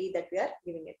IIT that we are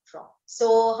giving it from.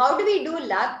 So how do we do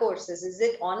lab courses? Is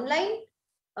it online?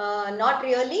 Not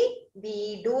really.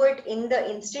 We do it in the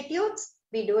institutes.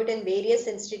 We do it in various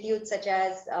institutes such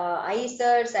as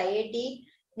ISERS, IIT.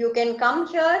 You can come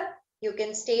here. You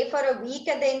can stay for a week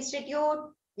at the institute.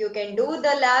 You can do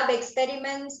the lab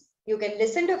experiments. You can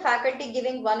listen to faculty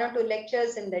giving 1 or 2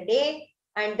 lectures in the day,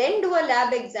 and then do a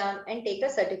lab exam and take a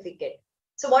certificate.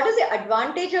 So what is the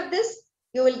advantage of this?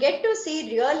 You will get to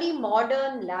see really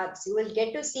modern labs. You will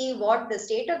get to see what the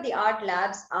state-of-the-art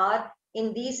labs are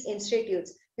in these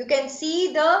institutes. You can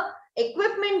see the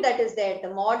equipment that is there,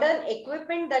 the modern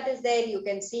equipment that is there. You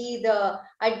can see the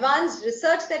advanced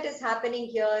research that is happening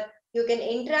here. You can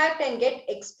interact and get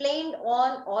explained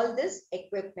on all this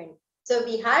equipment. So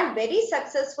we had very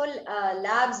successful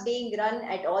labs being run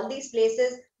at all these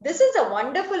places. This is a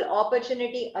wonderful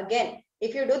opportunity. Again,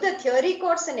 if you do the theory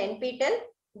course in NPTEL,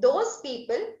 those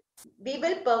people, we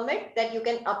will permit that you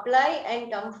can apply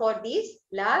and come for these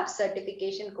lab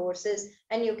certification courses,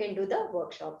 and you can do the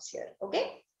workshops here.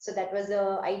 Okay, so that was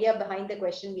the idea behind the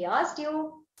question we asked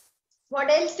you.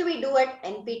 What else do we do at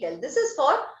NPTEL? This is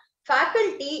for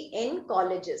faculty in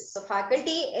colleges. So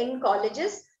faculty in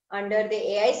colleges, under the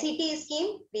AICTE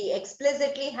scheme, we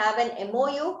explicitly have an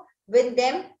MOU with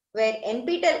them where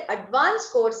NPTEL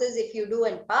advanced courses, if you do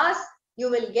and pass, you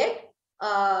will get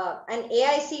an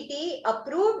AICTE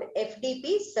approved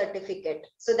FDP certificate.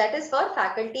 So that is for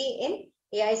faculty in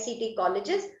AICTE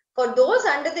colleges. For those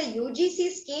under the UGC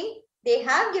scheme, they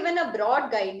have given a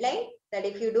broad guideline that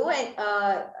if you do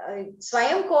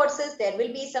SWAYAM courses, there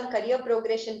will be some career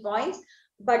progression points.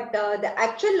 But the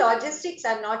actual logistics,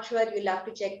 I'm not sure. You'll have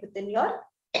to check within your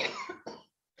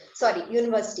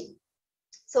university.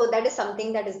 So that is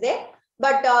something that is there.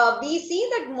 But we see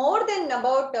that more than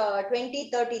about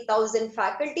 20,000-30,000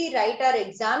 faculty write our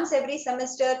exams every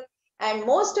semester, and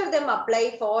most of them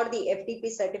apply for the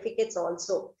FDP certificates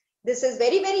also. This is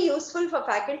very, very useful for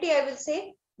faculty, I will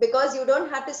say, because you don't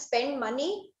have to spend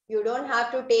money. You don't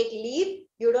have to take leave.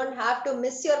 You don't have to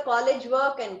miss your college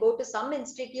work and go to some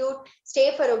institute,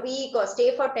 stay for a week or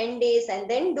stay for 10 days and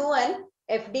then do an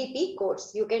FDP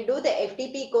course. You can do the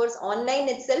FDP course online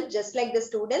itself, just like the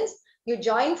students. You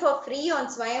join for free on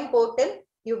SWAYAM portal.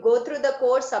 You go through the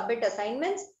course, submit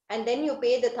assignments, and then you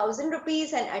pay the 1,000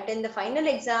 rupees and attend the final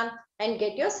exam and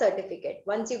get your certificate.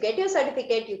 Once you get your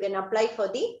certificate, you can apply for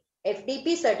the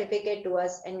FDP certificate to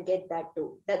us and get that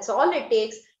too. That's all it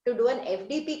takes to do an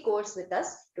FDP course with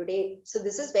us today. So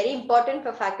this is very important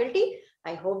for faculty.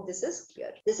 I hope this is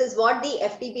clear. This is what the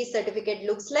FDP certificate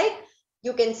looks like.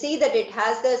 You can see that it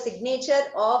has the signature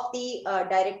of the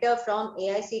director from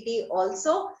AICTE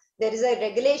also. There is a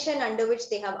regulation under which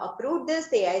they have approved this.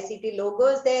 The AICTE logo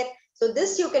is there. So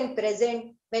this you can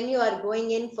present when you are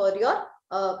going in for your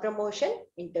promotion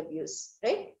interviews,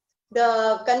 right?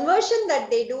 The conversion that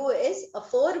they do is a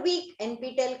 4-week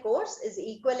NPTEL course is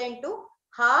equivalent to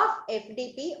half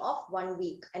FDP of 1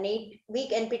 week. An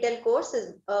 8-week NPTEL course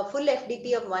is a full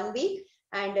FDP of 1 week,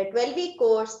 and a 12-week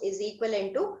course is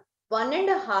equivalent to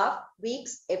 1.5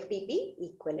 weeks FDP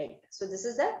equivalent. So this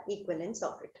is the equivalence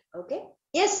of it. Okay.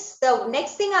 Yes, the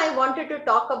next thing I wanted to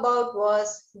talk about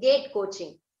was GATE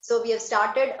coaching. So we have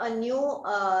started a new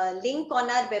link on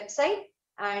our website,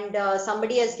 and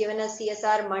somebody has given us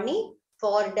CSR money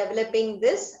for developing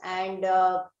this and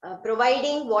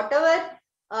providing whatever,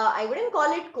 I wouldn't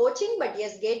call it coaching, but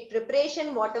yes, GATE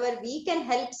preparation, whatever we can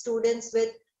help students with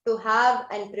to have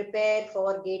and prepare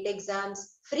for GATE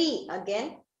exams free.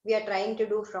 Again, we are trying to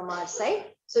do from our side.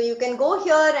 So you can go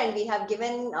here, and we have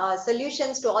given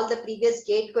solutions to all the previous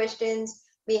GATE questions.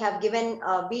 We have given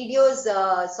videos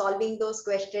solving those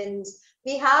questions.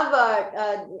 We have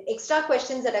extra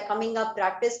questions that are coming up,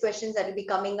 practice questions that will be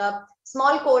coming up,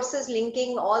 small courses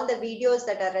linking all the videos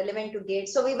that are relevant to GATE.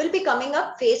 So we will be coming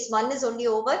up. Phase 1 is only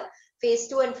over. Phase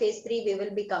 2 and Phase 3 we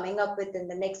will be coming up with in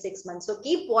the next 6 months. So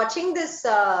keep watching this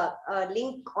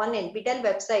link on NPTEL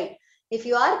website if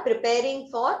you are preparing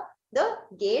for the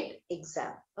GATE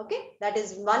exam. Okay, that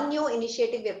is one new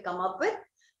initiative we have come up with.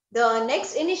 The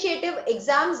next initiative,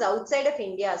 exams outside of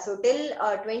India. So till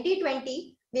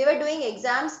 2020, we were doing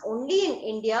exams only in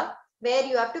India, where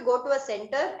you have to go to a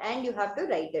center and you have to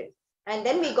write it. And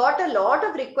then we got a lot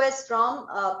of requests from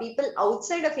people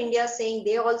outside of India saying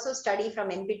they also study from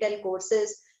NPTEL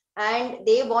courses and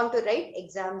they want to write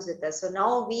exams with us. So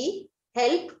now we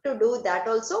help to do that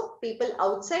also. People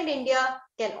outside India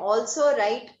can also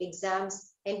write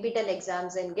exams, NPTEL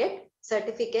exams, and get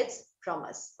certificates from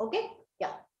us. Okay,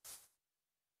 yeah.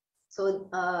 So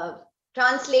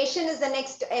translation is the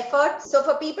next effort. So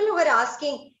for people who are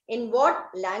asking in what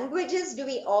languages do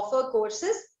we offer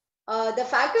courses, the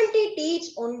faculty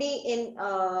teach only in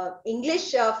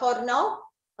English for now,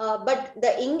 but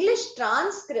the English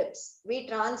transcripts we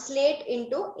translate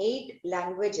into 8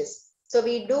 languages. So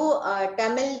we do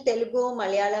Tamil, Telugu,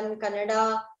 Malayalam,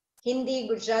 Kannada, Hindi,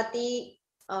 Gujarati,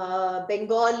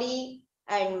 Bengali,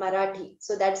 and Marathi.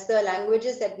 So that's the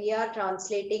languages that we are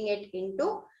translating it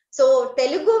into. So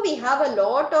Telugu, we have a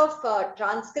lot of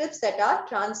transcripts that are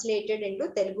translated into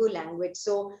Telugu language.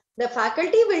 So the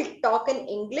faculty will talk in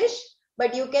English,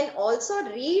 but you can also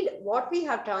read what we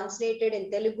have translated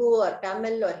in Telugu or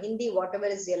Tamil or Hindi, whatever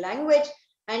is your language,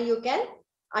 and you can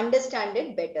understand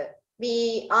it better.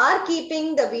 We are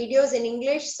keeping the videos in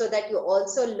English so that you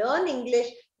also learn English,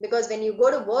 because when you go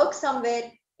to work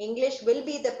somewhere, English will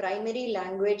be the primary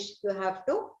language you have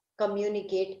to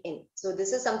communicate in. So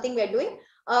this is something we are doing.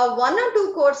 1 or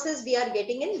 2 courses we are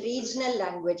getting in regional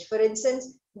language. For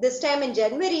instance, this time in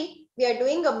January, we are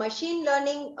doing a machine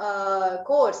learning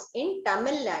course in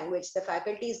Tamil language. The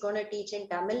faculty is going to teach in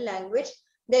Tamil language.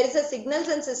 There is a signals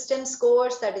and systems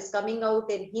course that is coming out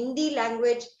in Hindi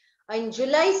language. In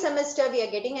July semester, we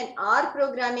are getting an R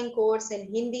programming course in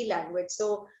Hindi language.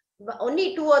 So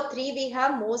only 2 or 3 we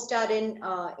have, most are in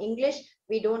English.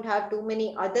 We don't have too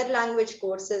many other language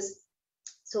courses.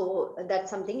 So that's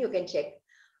something you can check.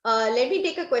 Let me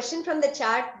take a question from the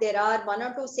chat. There are 1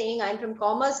 or 2 saying, I'm from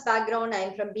commerce background,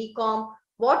 I'm from BCom.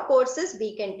 What courses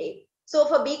we can take? So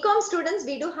for BCom students,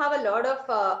 we do have a lot of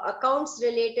accounts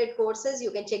related courses.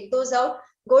 You can check those out.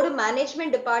 Go to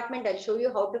management department. I'll show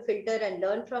you how to filter and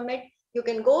learn from it. You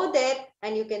can go there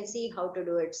and you can see how to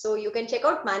do it. So you can check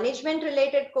out management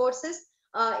related courses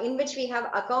in which we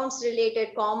have accounts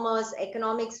related, commerce,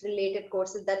 economics related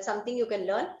courses. That's something you can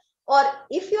learn. Or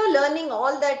if you're learning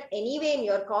all that anyway in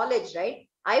your college, right?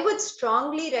 I would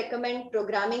strongly recommend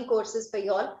programming courses for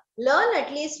you all. Learn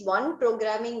at least 1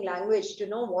 programming language to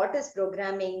know what is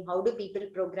programming, how do people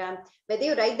program. Whether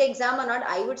you write the exam or not,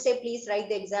 I would say please write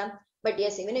the exam. But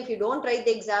yes, even if you don't write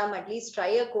the exam, at least try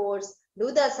a course,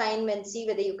 do the assignment, see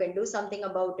whether you can do something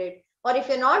about it. Or if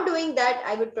you're not doing that,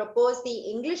 I would propose the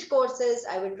English courses.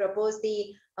 I would propose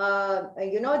the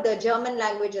the German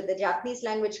language or the Japanese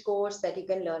language course that you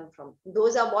can learn from.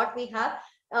 Those are what we have.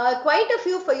 Quite a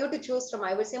few for you to choose from.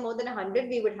 I would say more than 100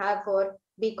 we would have for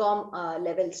BCom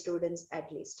level students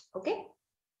at least. Okay.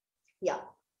 Yeah.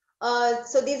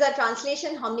 So these are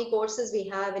translation, how many courses we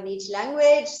have in each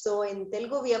language. So in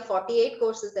Telugu, we have 48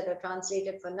 courses that are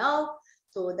translated for now.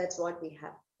 So that's what we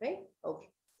have, right? Okay.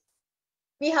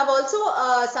 We have also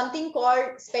something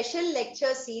called special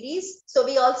lecture series. So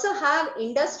we also have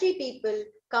industry people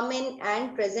come in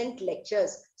and present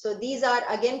lectures. So these are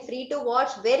again free to watch,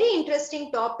 very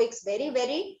interesting topics, very,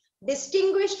 very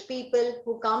distinguished people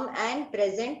who come and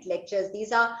present lectures.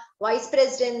 These are vice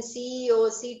presidents,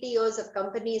 CEOs, CTOs of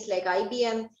companies like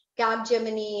IBM,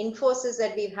 Capgemini, Infosys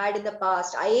that we've had in the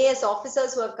past, IAS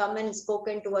officers who have come and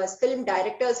spoken to us, film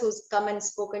directors who's come and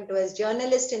spoken to us,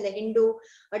 journalists in the Hindu,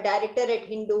 a director at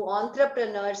Hindu,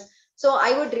 entrepreneurs. So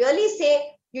I would really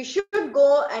say you should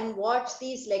go and watch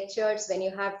these lectures when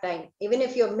you have time. Even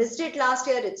if you missed it last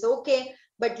year, it's okay.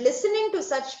 But listening to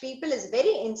such people is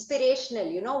very inspirational.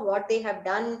 You know what they have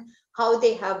done, how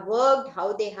they have worked,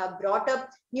 how they have brought up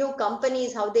new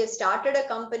companies, how they've started a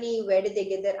company, where did they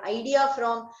get their idea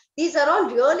from. These are all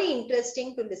really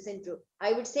interesting to listen to.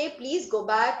 I would say, please go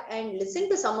back and listen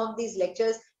to some of these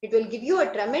lectures. It will give you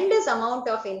a tremendous amount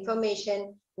of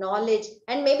information, knowledge,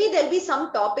 and maybe there'll be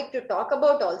some topic to talk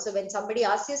about also. When somebody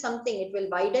asks you something, it will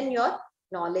widen your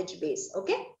knowledge base.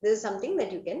 Okay, this is something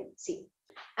that you can see.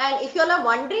 And if you all are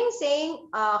wondering, saying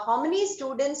how many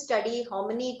students study how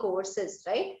many courses,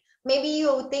 right? Maybe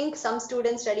you think some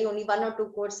students study only 1 or 2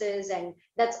 courses and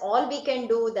that's all we can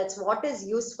do. That's what is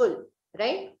useful,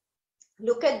 right?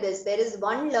 Look at this. There is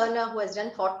one learner who has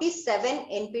done 47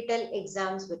 NPTEL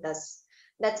exams with us.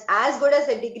 That's as good as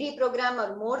the degree program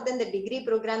or more than the degree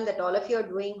program that all of you are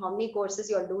doing. How many courses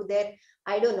you'll do there?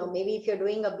 I don't know. Maybe if you're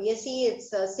doing a BSc, it's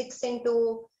 6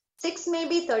 into 6,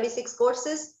 maybe 36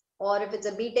 courses. Or if it's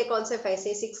a BTech also, if I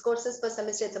say 6 courses per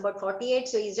semester, it's about 48.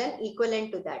 So he's done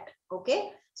equivalent to that.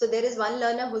 Okay. So there is one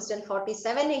learner who's done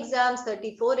 47 exams,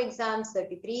 34 exams,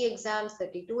 33 exams,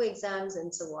 32 exams,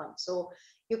 and so on. So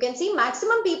you can see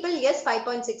maximum people, yes,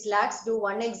 5.6 lakhs do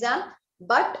 1 exam,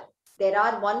 but there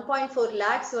are 1.4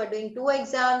 lakhs who are doing 2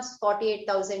 exams,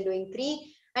 48,000 doing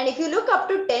 3. And if you look up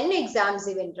to 10 exams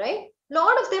even, right?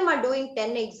 lot of them are doing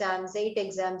 10 exams, 8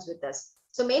 exams with us.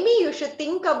 So maybe you should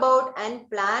think about and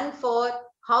plan for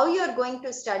how you're going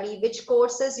to study, which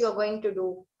courses you're going to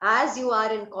do as you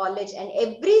are in college. And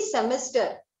every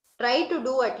semester, try to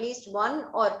do at least 1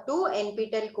 or 2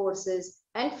 NPTEL courses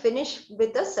and finish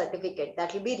with a certificate.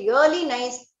 That will be really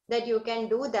nice that you can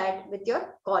do that with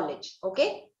your college.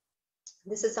 Okay.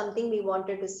 This is something we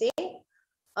wanted to say.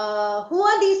 Who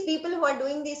are these people who are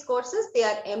doing these courses? They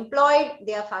are employed,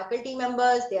 they are faculty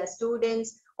members, they are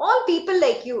students, all people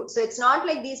like you. So it's not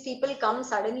like these people come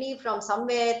suddenly from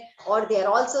somewhere or they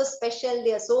are also special,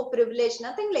 they are so privileged,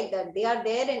 nothing like that. They are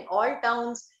there in all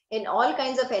towns, in all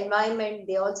kinds of environment.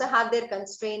 They also have their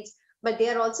constraints, but they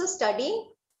are also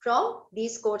studying from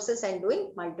these courses and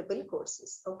doing multiple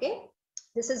courses. Okay.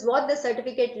 This is what the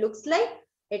certificate looks like.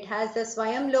 It has the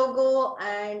Swayam logo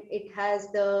and it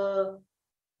has the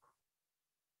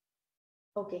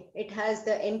it has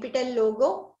the NPTEL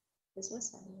logo. This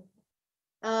was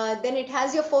then it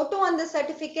has your photo on the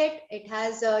certificate. It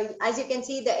has, as you can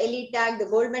see, the elite tag, the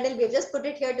gold medal. We have just put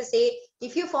it here to say,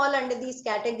 if you fall under these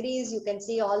categories, you can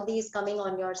see all these coming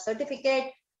on your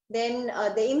certificate. Then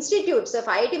the institute. So if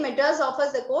IIT Madras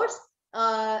offers the course,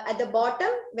 at the bottom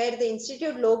where the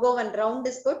institute logo and round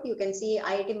is put, you can see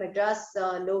IIT Madras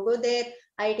logo there.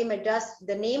 IIT Madras,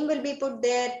 the name will be put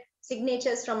there.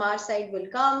 Signatures from our side will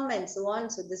come and so on.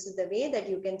 So this is the way that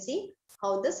you can see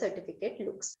how the certificate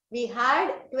looks. We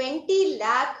had 20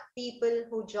 lakh people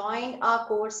who joined our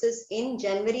courses in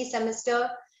January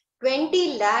semester,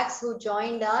 20 lakhs who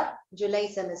joined our July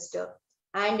semester.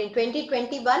 And in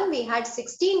 2021, we had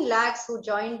 16 lakhs who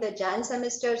joined the Jan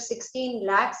semester, 16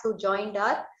 lakhs who joined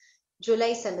our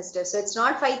July semester. So it's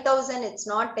not 5,000, it's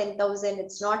not 10,000,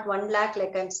 it's not 1 lakh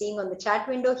like I'm seeing on the chat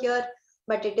window here,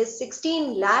 but it is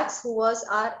 16 lakhs who was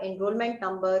our enrollment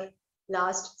number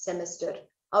last semester.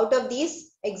 Out of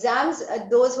these exams,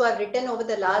 those who have written over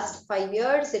the last 5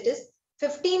 years, it is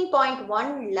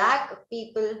 15.1 lakh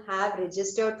people have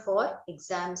registered for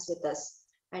exams with us.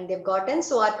 And they've gotten,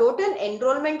 so our total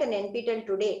enrollment in NPTEL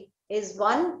today is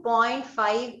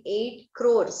 1.58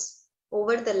 crores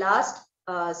over the last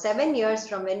 7 years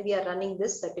from when we are running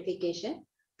this certification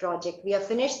project. We have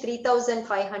finished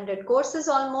 3,500 courses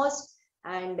almost,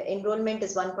 and enrollment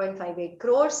is 1.58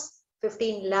 crores,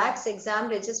 15 lakhs exam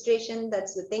registration.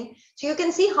 That's the thing. So you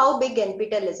can see how big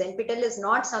NPTEL is. NPTEL is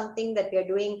not something that we are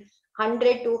doing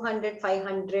 100, 200,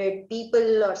 500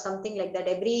 people or something like that.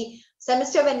 Every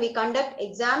semester when we conduct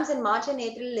exams in March and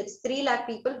April, it's 3 lakh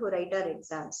people who write our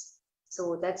exams.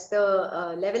 So that's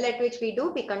the level at which we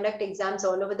do. We conduct exams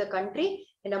all over the country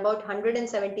in about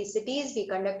 170 cities. We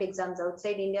conduct exams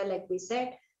outside India, like we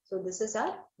said. So this is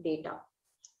our data.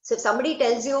 So if somebody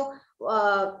tells you,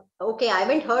 okay, I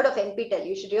haven't heard of NPTEL,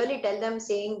 you should really tell them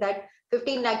saying that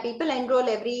 15 lakh people enroll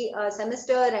every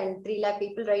semester and 3 lakh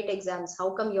people write exams.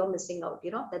 How come you're missing out?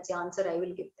 You know, that's the answer I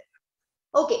will give them.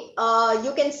 Okay,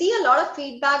 you can see a lot of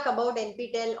feedback about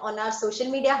NPTEL on our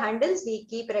social media handles. We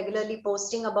keep regularly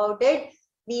posting about it.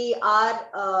 We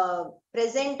are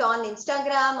present on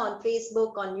Instagram, on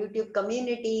Facebook, on YouTube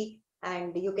community,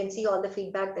 and you can see all the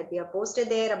feedback that we have posted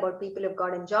there about people who've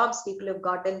gotten jobs, people who've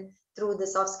gotten through the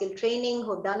soft skill training,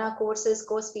 who've done our courses,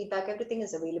 course feedback, everything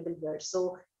is available here.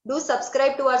 So do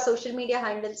subscribe to our social media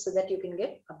handles so that you can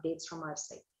get updates from our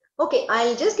site. Okay,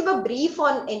 I'll just give a brief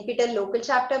on NPTEL local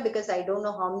chapter because I don't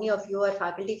know how many of you are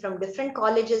faculty from different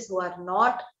colleges who are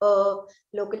not a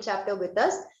local chapter with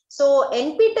us. So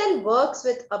NPTEL works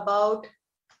with about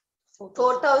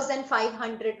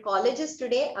 4,500 colleges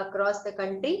today across the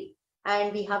country.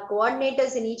 And we have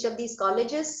coordinators in each of these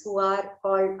colleges who are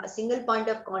called a single point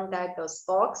of contact or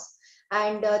SPOCs.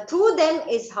 And through them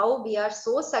is how we are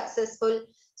so successful.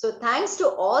 So thanks to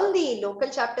all the local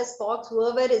chapter SPOCs,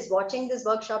 whoever is watching this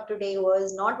workshop today, who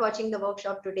is not watching the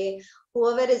workshop today,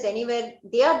 whoever is anywhere,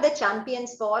 they are the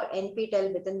champions for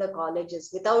NPTEL within the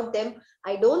colleges. Without them,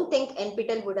 I don't think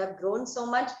NPTEL would have grown so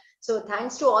much. So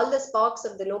thanks to all the SPOCs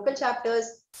of the local chapters.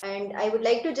 And I would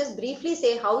like to just briefly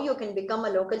say how you can become a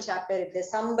local chapter if there's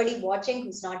somebody watching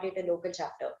who's not yet a local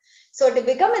chapter. So to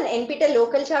become an NPTEL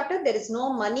local chapter, there is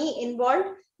no money involved.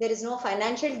 There is no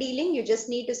financial dealing. You just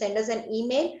need to send us an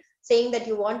email saying that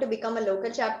you want to become a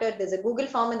local chapter. There's a Google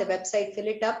form on the website, fill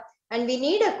it up. And we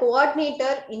need a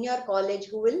coordinator in your college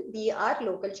who will be our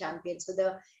local champion. So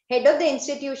the head of the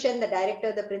institution, the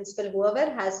director, the principal,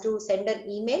 whoever has to send an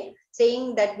email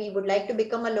saying that we would like to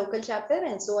become a local chapter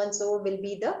and so will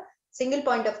be the single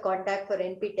point of contact for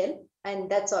NPTEL. And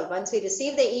that's all. Once we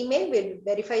receive the email, we'll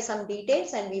verify some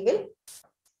details and we will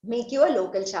make you a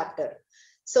local chapter.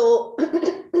 So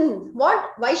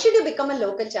why should you become a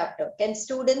local chapter? Can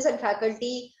students and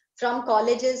faculty from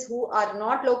colleges who are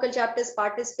not local chapters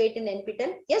participate in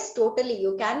NPTEL? Yes, totally.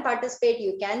 You can participate.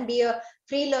 You can be a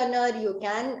free learner. You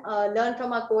can learn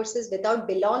from our courses without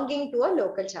belonging to a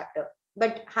local chapter.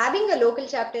 But having a local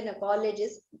chapter in a college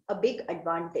is a big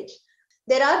advantage.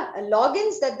 There are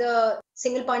logins that the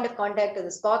single point of contact of the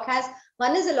SPOC has.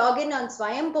 One is a login on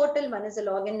Swayam portal, one is a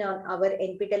login on our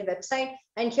NPTEL website.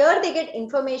 And here they get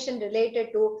information related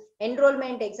to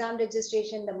enrollment, exam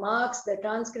registration, the marks, the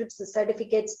transcripts, the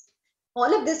certificates.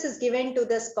 All of this is given to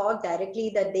the SPOC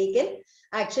directly that they can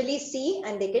actually see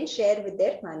and they can share with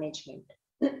their management.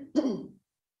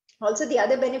 Also, the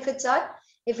other benefits are,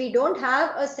 if we don't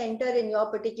have a center in your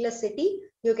particular city,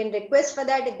 you can request for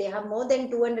that. If they have more than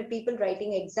 200 people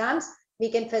writing exams, we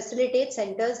can facilitate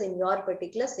centers in your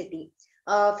particular city.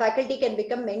 Faculty can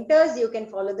become mentors. You can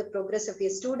follow the progress of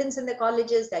your students in the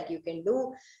colleges, that you can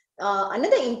do.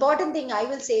 Another important thing I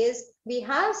will say is, we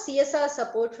have CSR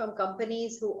support from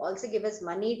companies who also give us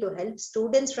money to help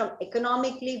students from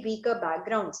economically weaker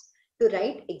backgrounds to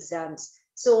write exams.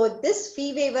 So this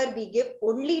fee waiver we give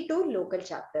only to local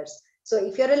chapters. So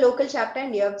if you're a local chapter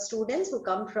and you have students who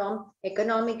come from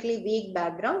economically weak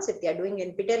backgrounds, if they are doing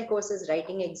NPTEL courses,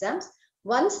 writing exams,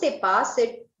 once they pass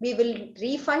it, we will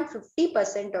refund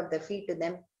 50% of the fee to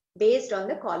them based on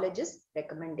the college's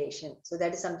recommendation. So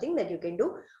that is something that you can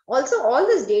do. Also, all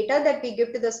this data that we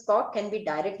give to the SPOC can be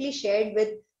directly shared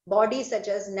with bodies such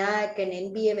as NAC and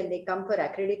NBA when they come for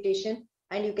accreditation.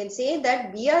 And you can say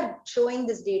that we are showing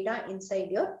this data inside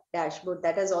your dashboard.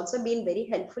 That has also been very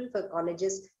helpful for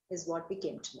colleges, is what we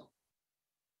came to know.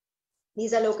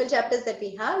 These are local chapters that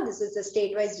we have. This is the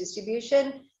state-wise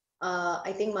distribution.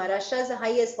 I think Maharashtra is the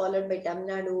highest, followed by Tamil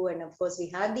Nadu. And of course, we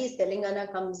have these. Telangana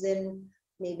comes in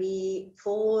maybe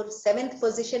 7th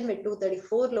position with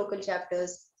 234 local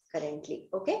chapters currently.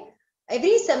 Okay.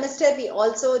 Every semester,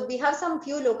 we have some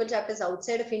few local chapters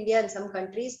outside of India and some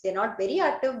countries. They're not very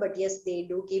active, but yes, they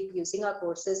do keep using our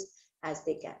courses as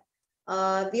they can.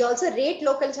 We also rate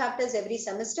local chapters every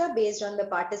semester based on the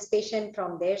participation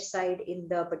from their side in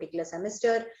the particular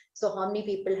semester. So how many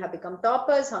people have become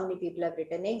toppers, how many people have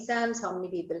written exams, how many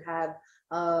people have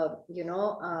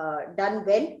done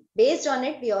well. Based on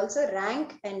it, we also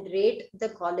rank and rate the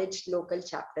college local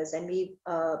chapters, and we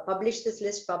publish this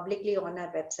list publicly on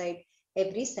our website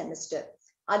every semester.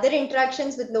 Other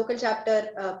interactions with local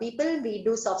chapter people, we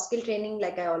do soft skill training,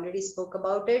 like I already spoke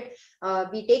about it.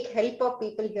 We take help of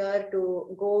people here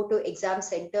to go to exam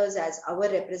centers as our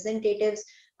representatives.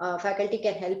 Faculty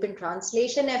can help in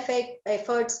translation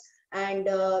efforts. And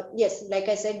yes, like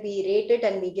I said, we rate it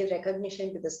and we give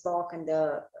recognition to the SPOC and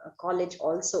the college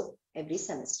also every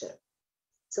semester.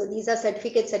 So these are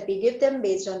certificates that we give them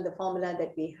based on the formula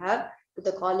that we have to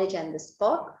the college and the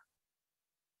SPOC.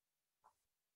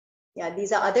 Yeah,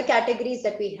 these are other categories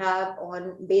that we have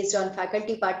based on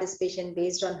faculty participation,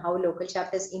 based on how local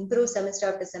chapters improve semester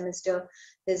after semester.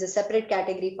 There's a separate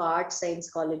category for arts science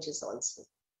colleges also.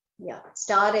 Yeah,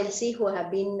 Star LC, who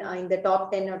have been in the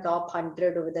top 10 or top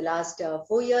 100 over the last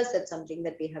 4 years. That's something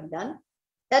that we have done.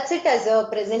 That's it as a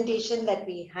presentation that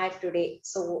we had today.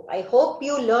 So I hope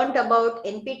you learned about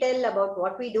NPTEL, about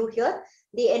what we do here.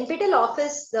 The NPTEL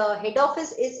office, the head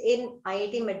office is in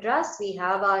IIT Madras. We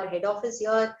have our head office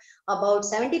here. About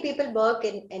 70 people work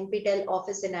in NPTEL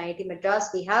office in IIT Madras.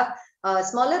 We have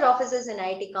smaller offices in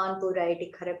IIT Kanpur,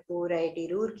 IIT Kharagpur,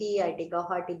 IIT Roorkee, IIT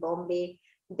Guwahati, Bombay,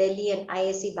 Delhi, and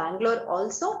IISc Bangalore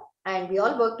also. And we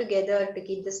all work together to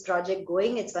keep this project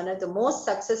going. It's one of the most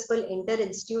successful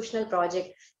inter-institutional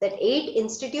projects that 8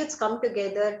 institutes come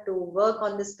together to work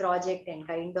on this project and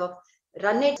kind of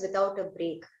run it without a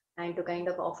break, and to kind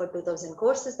of offer 2,000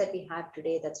 courses that we have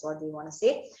today. That's what we want to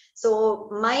say. So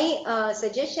my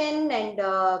suggestion, and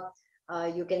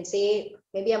you can say,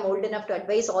 maybe I'm old enough to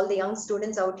advise all the young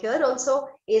students out here also,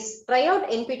 is try out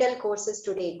NPTEL courses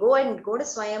today. Go to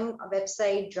Swayam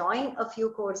website, join a few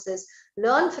courses,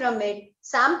 learn from it,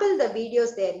 sample the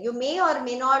videos there. You may or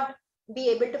may not be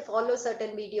able to follow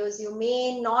certain videos. You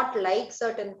may not like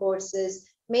certain courses.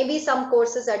 Maybe some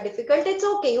courses are difficult. It's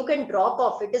okay. You can drop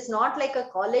off. It is not like a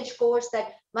college course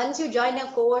that once you join a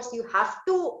course, you have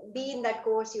to be in that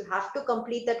course. You have to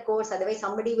complete that course. Otherwise,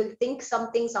 somebody will think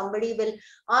something. Somebody will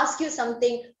ask you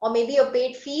something, or maybe you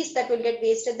paid fees that will get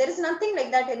wasted. There is nothing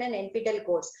like that in an NPTEL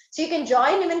course. So you can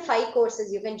join even 5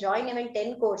 courses. You can join even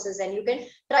 10 courses, and you can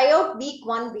try out week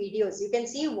 1 videos. You can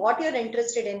see what you're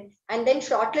interested in, and then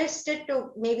shortlist it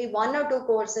to maybe 1 or 2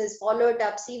 courses, follow it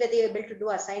up, see whether you're able to do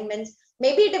assignments.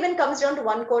 Maybe it even comes down to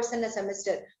 1 course in a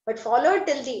semester, but follow it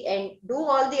till the end, do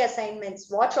all the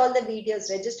assignments, watch all the videos,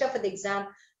 register for the exam,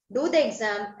 do the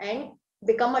exam, and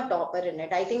become a topper in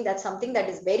it. I think that's something that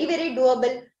is very, very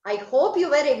doable. I hope you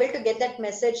were able to get that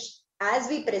message as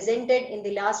we presented in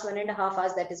the last 1.5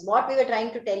 hours. That is what we were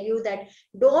trying to tell you, that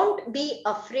don't be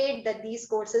afraid that these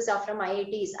courses are from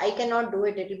IITs. I cannot do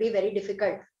it. It will be very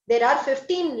difficult. There are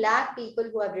 15 lakh people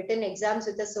who have written exams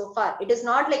with us so far. It is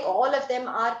not like all of them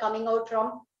are coming out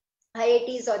from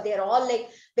IITs or they're all like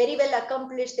very well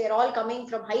accomplished. They're all coming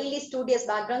from highly studious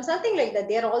backgrounds, nothing like that.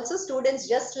 They're also students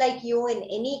just like you in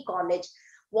any college.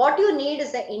 What you need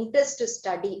is the interest to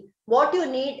study. What you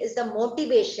need is the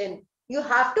motivation. You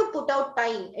have to put out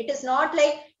time. It is not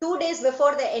like 2 days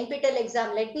before the NPTEL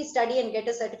exam, let me study and get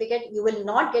a certificate. You will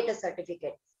not get a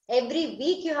certificate. Every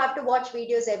week you have to watch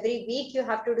videos. Every week you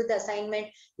have to do the assignment.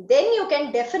 Then you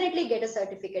can definitely get a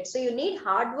certificate. So you need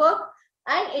hard work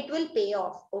and it will pay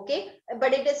off. Okay,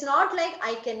 but it is not like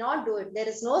I cannot do it. There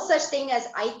is no such thing as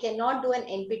I cannot do an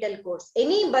NPTEL course.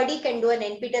 Anybody can do an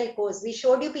NPTEL course. We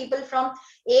showed you people from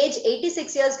age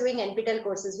 86 years doing NPTEL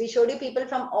courses. We showed you people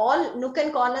from all nook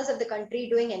and corners of the country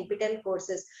doing NPTEL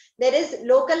courses. There is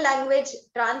local language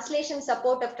translation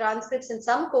support of transcripts in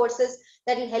some courses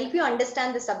that will help you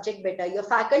understand the subject better. Your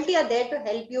faculty are there to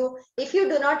help you if you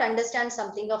do not understand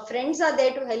something. Your friends are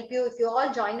there to help you if you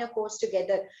all join a course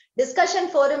together. Discussion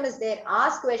forum is there.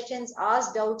 Ask questions,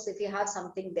 ask doubts if you have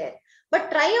something there.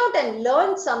 But try out and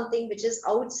learn something which is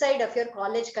outside of your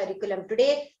college curriculum.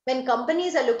 Today, when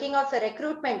companies are looking out for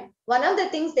recruitment, one of the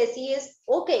things they see is,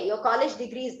 okay, your college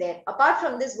degree is there. Apart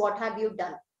from this, what have you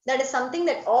done? That is something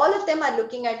that all of them are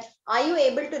looking at. Are you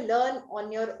able to learn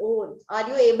on your own? Are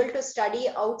you able to study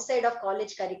outside of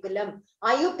college curriculum?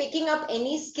 Are you picking up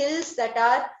any skills that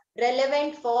are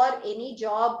relevant for any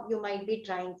job you might be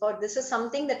trying for? This is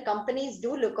something that companies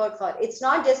do look out for. It's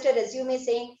not just a resume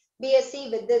saying BSc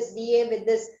with this, BA with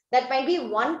this. That might be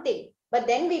one thing. But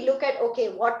then we look at, okay,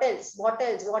 what else? What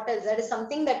else? What else? That is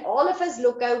something that all of us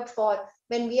look out for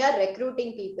when we are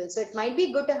recruiting people. So it might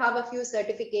be good to have a few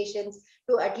certifications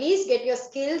to at least get your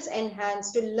skills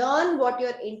enhanced, to learn what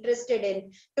you're interested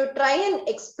in, to try and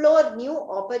explore new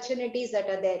opportunities that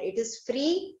are there. It is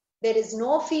free. There is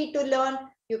no fee to learn.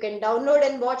 You can download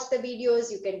and watch the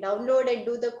videos. You can download and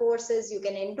do the courses. You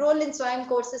can enroll in SWAYAM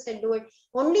courses and do it.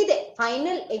 Only the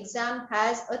final exam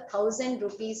has 1,000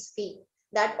 rupees fee.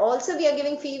 That also we are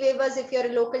giving fee waivers if you're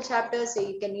a local chapter, so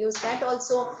you can use that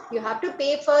also. You have to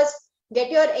pay first,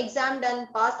 get your exam done,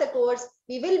 pass the course.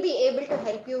 We will be able to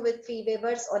help you with fee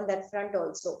waivers on that front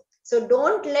also. So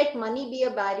don't let money be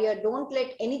a barrier. Don't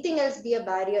let anything else be a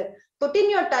barrier. Put in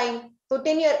your time, put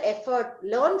in your effort,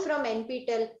 learn from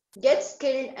NPTEL, get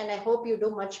skilled, and I hope you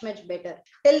do much, much better.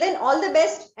 Till then, all the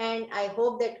best, and I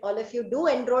hope that all of you do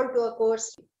enroll to a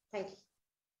course. Thank you.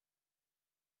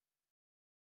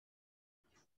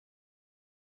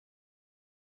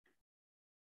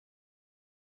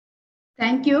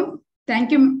 Thank you.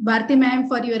 Thank you, Bharti ma'am,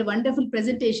 for your wonderful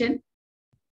presentation.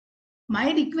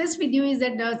 My request with you is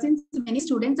that since many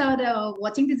students are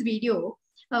watching this video,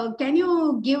 can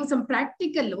you give some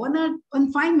practical,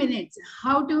 on 5 minutes,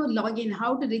 how to log in,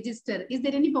 how to register? Is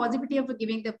there any possibility of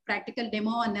giving the practical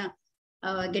demo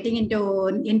on getting into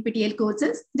NPTEL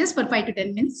courses, just for 5 to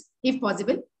 10 minutes, if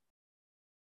possible?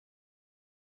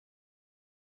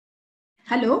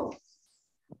 Hello?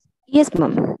 Yes,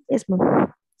 ma'am. Yes,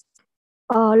 ma'am.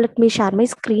 Let me share my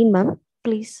screen, ma'am.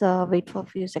 Please wait for a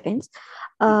few seconds.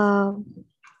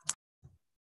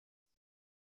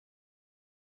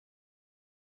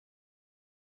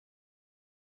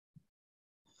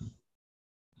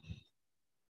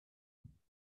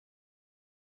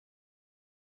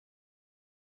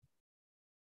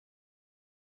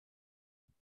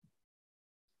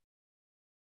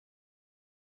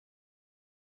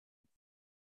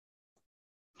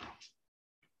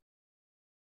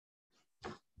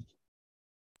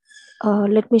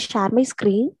 Let me share my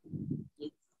screen.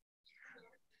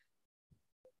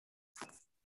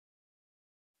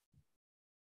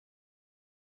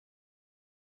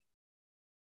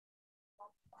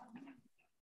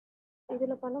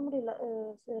 இதுல பண்ண முடியல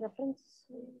reference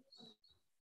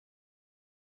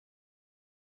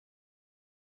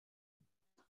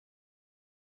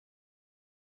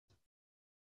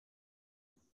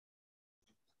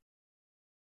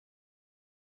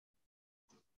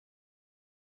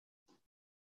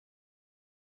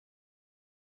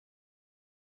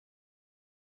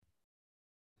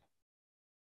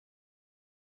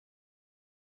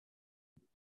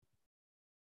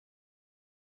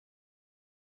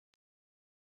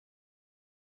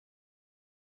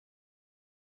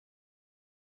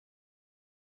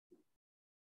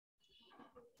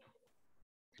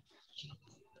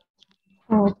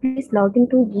please log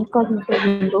into incognito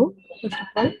window first of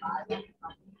all.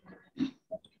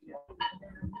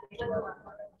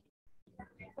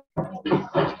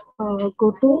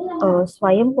 Go to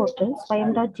Swayam portal,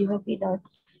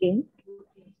 swayam.gov.in.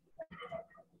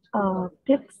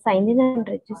 Click sign in and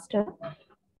register.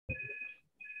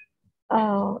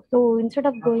 So instead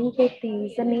of going with the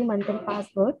username and then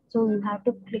password, so you have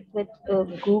to click with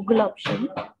Google option.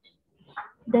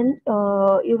 Then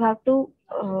you have to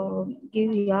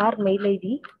give your mail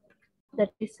ID.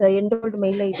 That is enrolled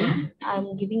mail ID.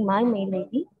 I'm giving my mail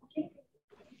ID.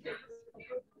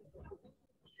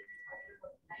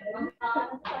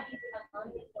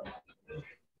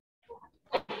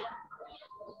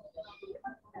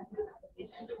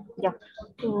 Yeah,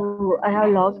 so I have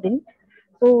logged in.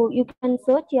 So you can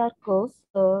search your course.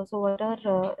 So what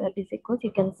are basic course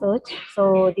you can search.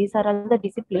 So these are all the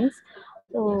disciplines.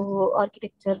 So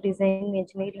architecture, design,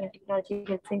 engineering, and technology,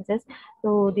 health sciences.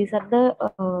 So these are the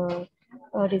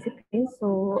disciplines.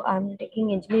 So I'm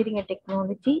taking engineering and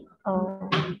technology,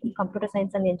 computer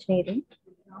science and engineering.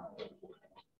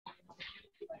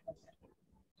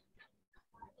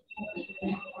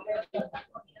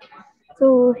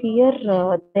 So here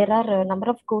there are a number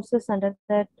of courses under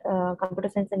that computer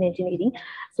science and engineering.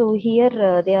 So here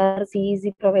they are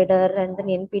CEC provider and then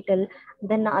NPTEL,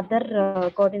 then other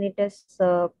coordinators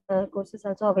courses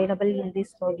also available in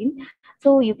this login.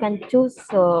 So you can choose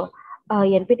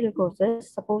NPTEL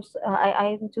courses. Suppose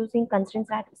I am choosing constraint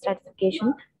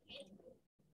stratification.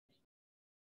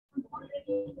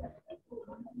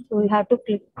 So you have to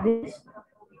click this.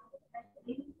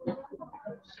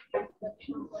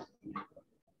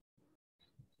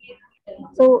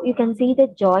 So you can see the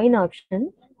join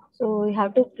option. So you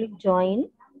have to click join.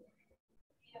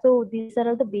 So these are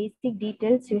all the basic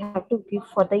details you have to give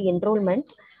for the enrollment.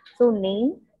 So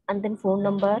name and then phone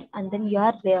number and then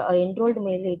your enrolled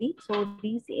mail ID. So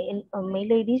these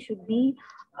mail ID should be,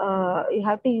 you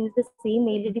have to use the same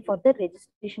mail ID for the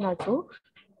registration also.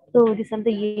 So these are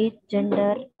the age,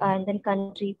 gender, and then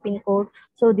country, pin code.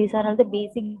 So these are all the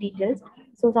basic details.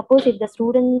 So suppose if the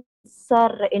students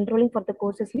are enrolling for the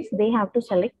courses, means they have to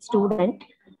select student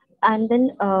and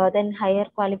then higher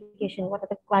qualification. What are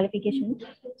the qualifications?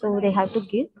 So they have to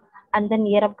give, and then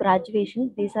year of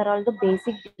graduation. These are all the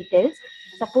basic details.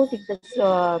 Suppose if this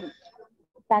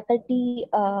faculty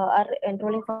are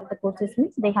enrolling for the courses,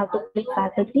 means they have to click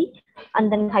faculty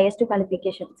and then highest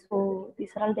qualifications. So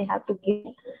these are all they have to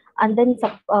give, and then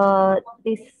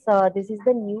this is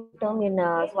the new term in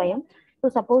Swayam. So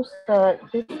suppose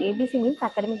this ABC means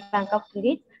academic bank of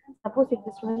credit. Suppose if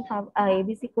the students have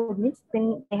ABC code, means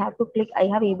then they have to click I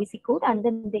have ABC code and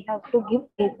then they have to give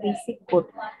ABC code.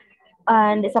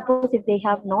 And suppose if they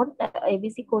have not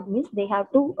ABC code, means they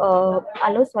have to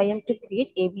allow Swayam to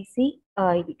create ABC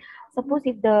ID. Suppose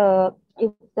if the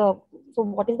so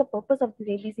what is the purpose of this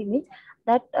ABC means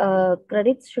that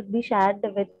credits should be shared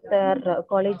with their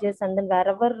colleges, and then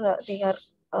wherever they are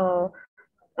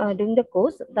doing the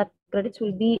course, that credits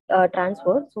will be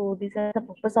transferred. So these are the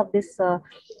purpose of this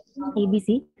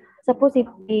ABC. Suppose if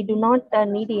they do not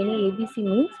need any ABC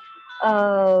means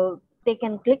they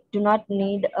can click do not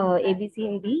need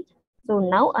ABC ID. So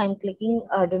now I'm clicking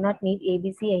do not need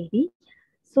ABC ID.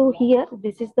 So here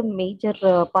this is the major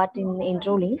part in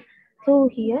enrolling. So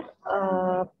here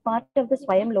part of the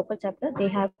Swayam local chapter, they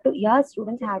have to, your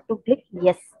students have to click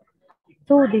yes.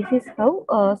 So this is how,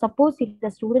 suppose if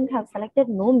the student have selected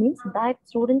no, means that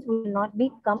students will not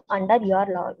be come under your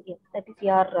login, that is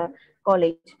your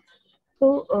college.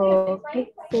 So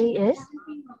click say yes,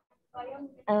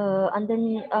 and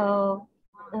then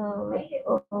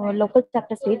local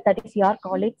chapter state, that is your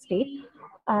college state,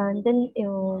 and then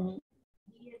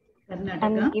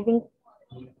I'm giving,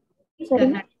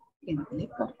 sorry,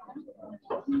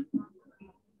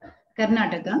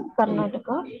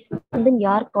 Karnataka, and then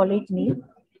your college name.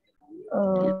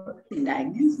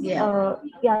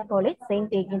 Yeah, college,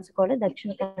 Saint Agnes College,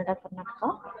 Dakshina Kannada,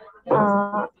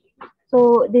 Karnataka.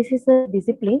 So this is a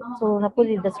discipline. So suppose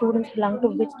if the students belong to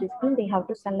which discipline, they have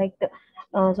to select.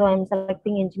 So I'm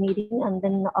selecting engineering and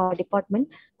then department.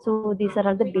 So these are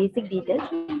all the basic details.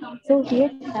 So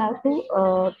here you have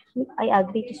to I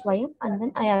agree to Swayam and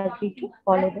then I agree to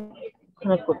follow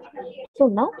the code. So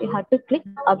now you have to click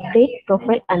update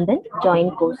profile and then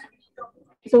join course.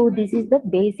 So this is the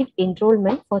basic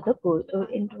enrollment for the course.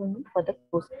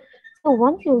 So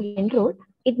once you enroll,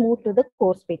 it moves to the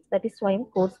course page. That is why I'm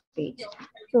course page.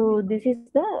 So this is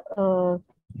the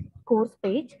course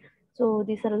page. So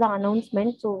these are the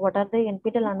announcements. So what are the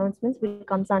NPTEL announcements will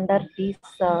comes under this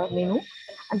menu,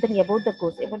 and then about the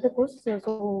course. About the course,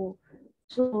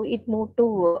 so it moved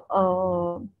to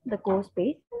the course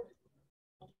page.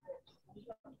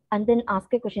 and then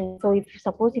ask a question. So if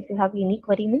suppose if you have any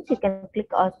query means you can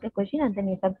click ask a question and then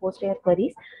you can post your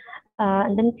queries.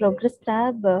 And then progress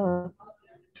tab.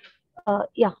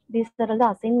 Yeah, these are all the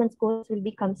assignment scores will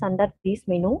be comes under this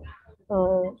menu.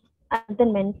 And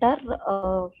then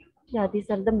mentor. Yeah, these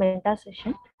are the mentor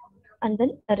session. And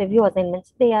then review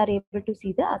assignments. They are able to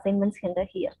see the assignments under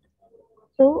here.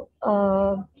 So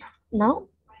now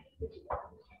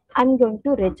I'm going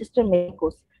to register my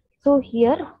course. So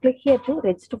here, click here to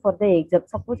register for the exam.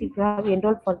 Suppose if you have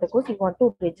enrolled for the course, you want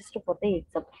to register for the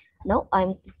exam. Now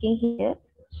I'm clicking here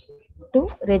to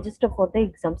register for the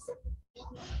exams.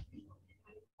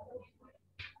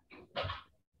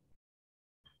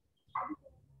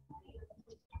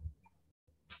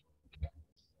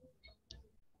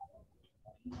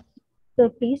 So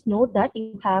please note that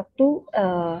you have to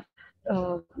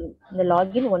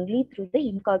log in only through the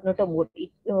incognito mode.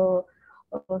 So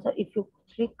if you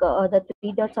click the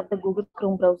three dots of the Google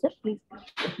Chrome browser, please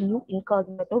click new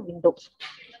incognito window.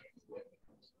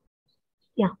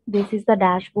 Yeah, this is the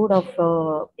dashboard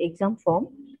of exam form.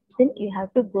 Then you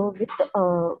have to go with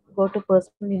go to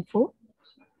personal info.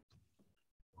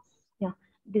 Yeah,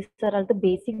 these are all the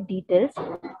basic details.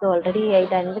 So already I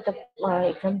done with the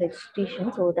exam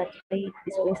registration, so that's why it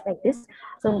displays like this.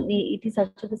 So it is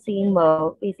also the same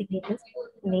basic details: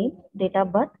 name, date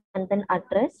of birth, and then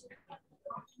address,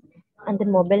 and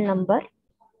then mobile number,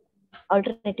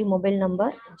 alternative mobile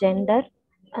number, gender,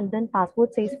 and then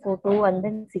passport size photo, and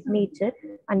then signature,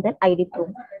 and then ID proof.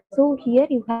 So here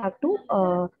you have to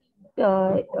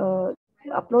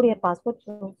upload your passport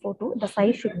photo. The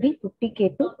size should be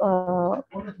 50K to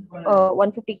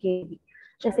 150 KB.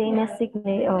 The same as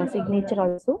signature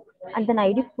also, and then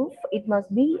ID proof it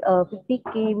must be 50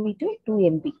 KB to 2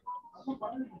 MB.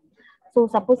 So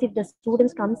suppose if the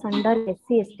students comes under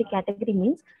SC/ST category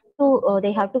means, so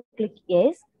they have to click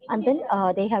yes, and then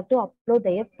they have to upload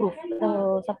their proof.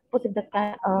 Suppose if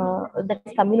that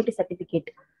is community certificate,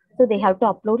 so they have to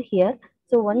upload here.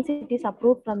 So once it is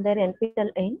approved from their NPTEL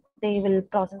end, they will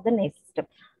process the next step.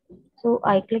 So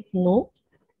I click no,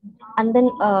 and then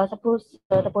suppose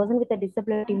the person with a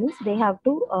disability means they have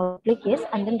to click yes,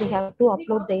 and then they have to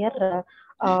upload their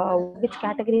which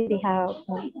category they are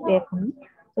from.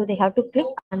 So they have to click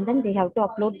and then they have to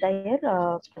upload their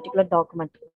particular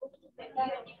document.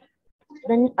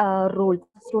 Then roles,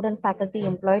 student, faculty,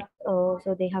 employed,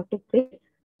 so they have to click.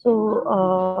 So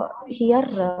here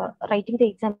writing the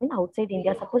exam in outside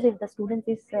India. Suppose if the student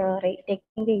is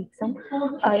taking the exam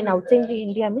in outside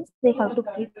India means they have to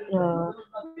click uh,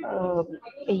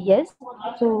 yes.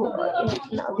 So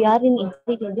we are in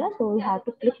inside India, so we have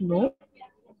to click no.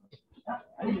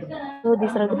 So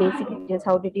these are the basic details.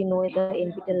 How did you know the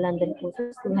NPTEL London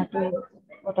courses? You have to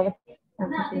whatever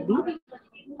answers will be.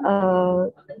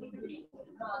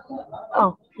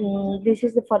 This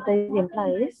is for the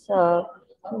employees.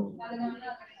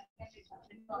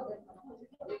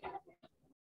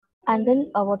 And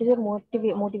then what is your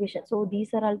motivation? So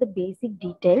these are all the basic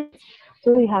details.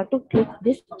 So you have to click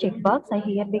this checkbox. I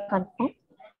hereby confirm,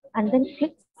 and then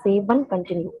click save and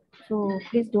continue. So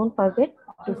please don't forget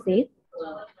to save.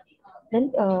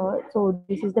 Then so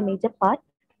this is the major part.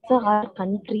 So our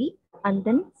country and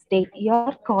then state,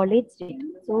 your college state.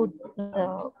 So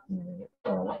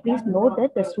please note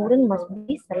that the student must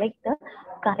be select the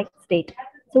correct state.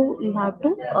 So you have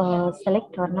to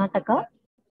select Karnataka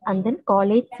and then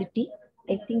college city.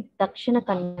 I think Dakshina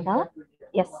Kannada.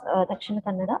 Yes, Dakshina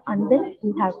Kannada, and then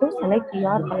you have to select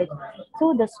your college.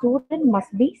 So the student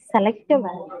must be selective.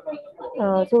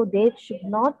 So they should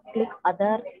not click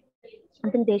other,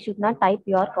 and then they should not type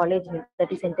your college name.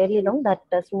 That is entirely wrong. That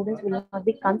students will not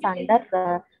be comes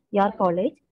under your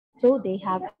college. So they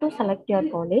have to select your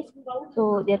college.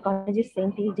 So their college is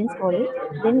St. Agnes College.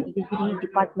 Then degree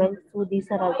department. So these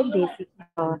are all the basic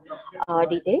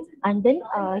details. And then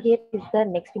here is the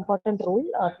next important rule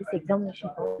of this examination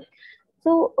process.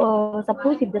 So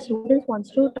suppose if the students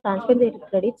wants to transfer their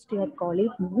credits to your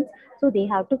college means, so they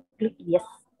have to click yes.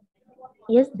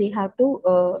 Yes, they have to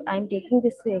I'm taking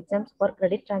this exams for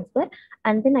credit transfer,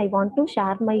 and then I want to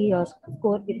share my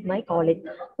score with my college.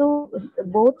 So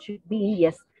both should be in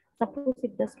yes. Suppose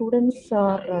if the students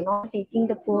are not taking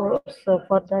the course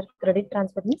for the credit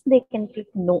transfer means they can click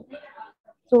no.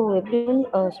 So everyone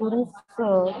students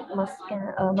must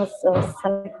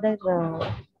select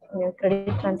their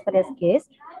credit transfer as case,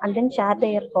 and then share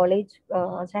their college,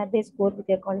 share their score with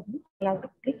their college. They have to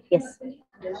click yes.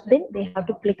 Then they have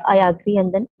to click I agree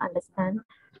and then understand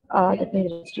that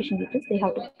means registration details. They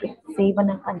have to click save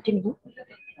and continue.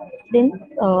 Then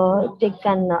they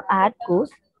can add course.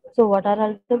 So what are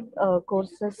all the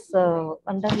courses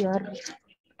under your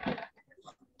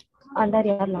under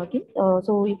your login.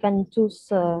 So you can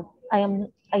choose,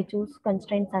 I choose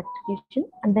constraint certification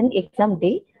and then exam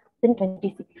day, then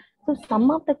 26. So some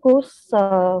of the course,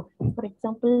 for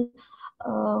example,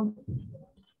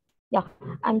 yeah,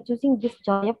 I'm choosing this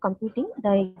joy of computing.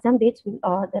 The exam dates will,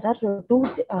 there are two,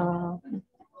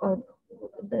 uh,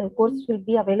 the course will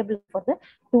be available for the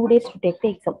 2 days to take the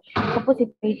exam. Suppose if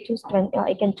I choose 20,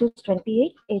 I can choose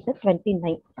 28, either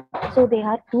 29. So they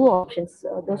have two options.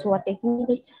 Those who are taking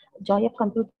the joy of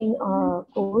computing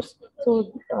course,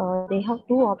 so they have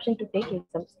two options to take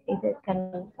exams. Either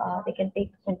they can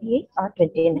take 28 or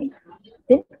 29.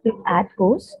 Then click add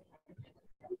course.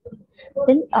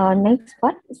 Then next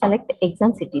part, select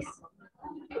exam cities.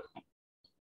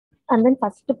 And then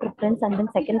first preference and then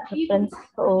second preference.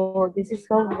 So this is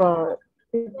how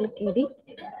click edit.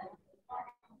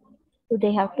 So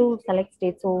they have to select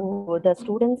state. So the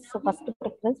students first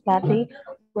preference where they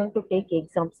going to take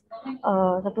exams.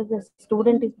 Suppose the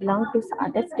student is belong to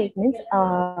other statements.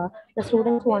 The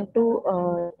students want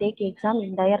to take exam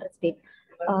in their state.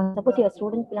 Suppose your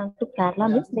student belong to Kerala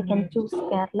means they can choose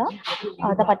Kerala.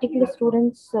 The particular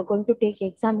students are going to take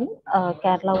exam in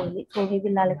Kerala only. So we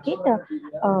will allocate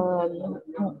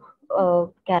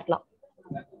Kerala,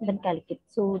 then calculate.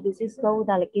 So this is how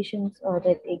the allocations,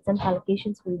 the exam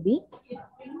allocations will be.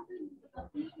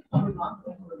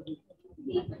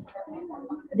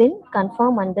 Then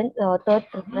confirm and then third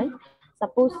preference.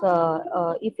 Suppose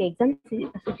if exam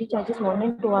city charges 1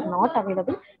 and 2 are not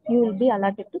available, you will be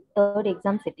allotted to third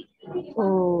exam city.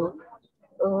 So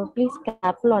please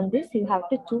careful on this. You have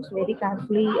to choose very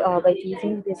carefully by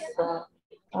choosing this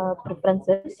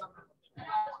preferences,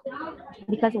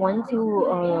 because once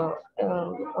you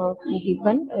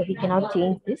given, we cannot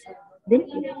change this. Then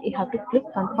you have to click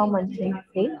confirm and save.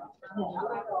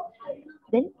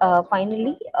 Then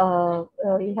finally,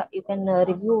 you can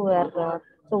review your,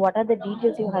 so what are the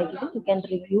details you have given, you can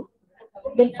review.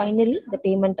 Then finally, the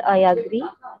payment, I agree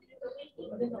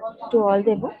to all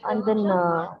the above, and then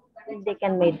they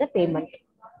can make the payment.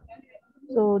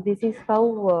 So this is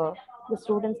how the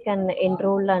students can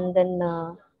enroll and then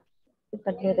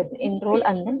enroll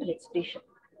and then registration.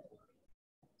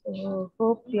 So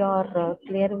hope you are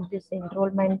clear with this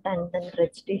enrollment and then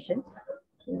registration.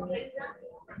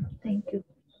 Thank you.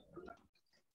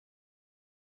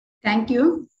 Thank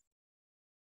you.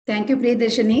 Thank you,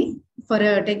 Priyadarshini, for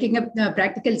taking up the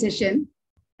practical session.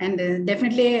 And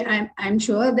definitely, I'm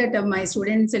sure that my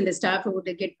students and the staff would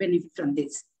get benefit from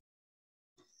this.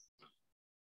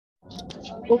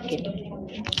 Okay.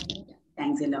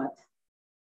 Thanks a lot.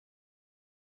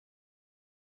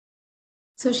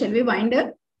 So shall we wind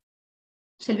up?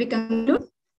 Shall we conclude?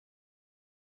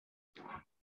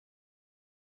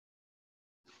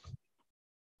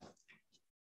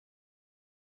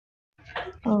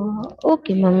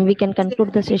 Okay, ma'am, we can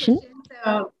conclude the session.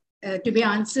 To be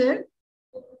answered.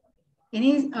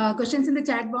 Any questions in the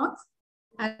chat box?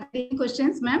 Are there any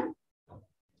questions, ma'am?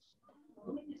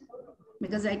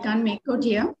 Because I can't make out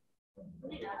here.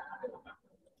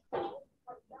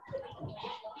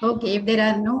 Okay, if there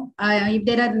are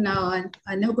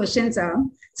no questions,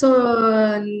 so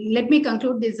let me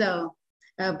conclude this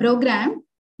program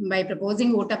by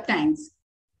proposing vote of thanks.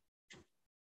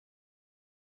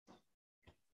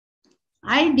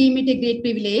 I deem it a great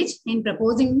privilege in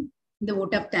proposing the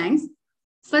vote of thanks.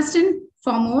 First and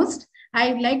foremost,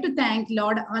 I would like to thank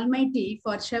Lord Almighty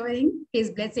for showering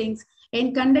His blessings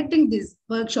in conducting this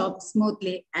workshop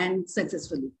smoothly and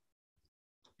successfully.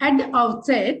 At the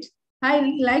outset, I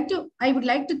would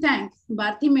like to thank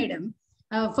Bharti Madam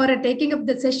for taking up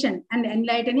the session and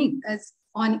enlightening us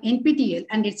on NPTEL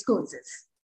and its courses.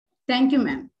 Thank you,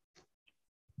 ma'am.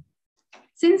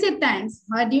 Sincere thanks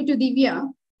are due to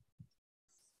Divya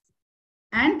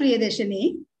and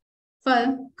Priyadarshini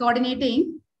for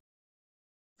coordinating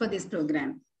for this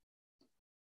program.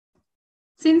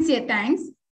 Sincere thanks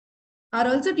are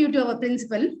also due to our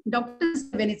principal, Dr.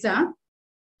 Vanessa.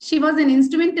 She was an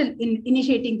instrumental in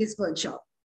initiating this workshop.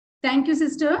 Thank you,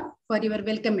 sister, for your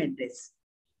welcome address.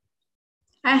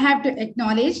 I have to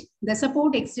acknowledge the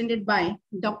support extended by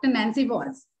Dr. Nancy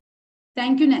Walls.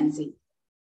 Thank you, Nancy.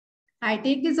 I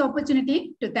take this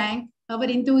opportunity to thank our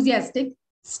enthusiastic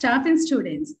staff and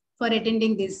students for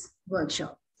attending this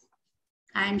workshop.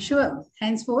 I am sure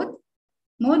henceforth,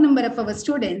 more number of our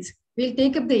students will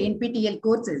take up the NPTEL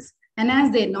courses,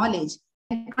 enhance their knowledge,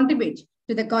 and contribute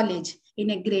to the college in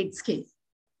a great scale.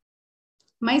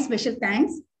 My special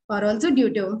thanks are also due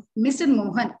to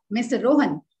Mr.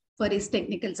 Rohan for his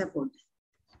technical support.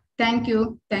 Thank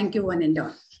you one and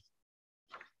all.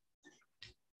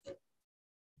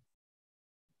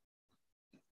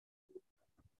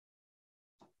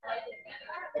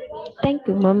 Thank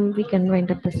you, ma'am. We can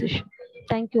wind up the session.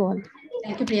 Thank you all.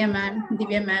 Thank you, Priya ma'am,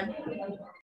 Divya ma'am,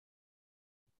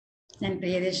 and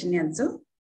Priyadeshini also.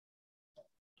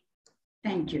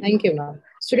 Thank you. Thank you, ma'am.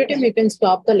 Student team, you can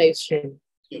stop the live stream.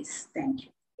 Yes, thank you.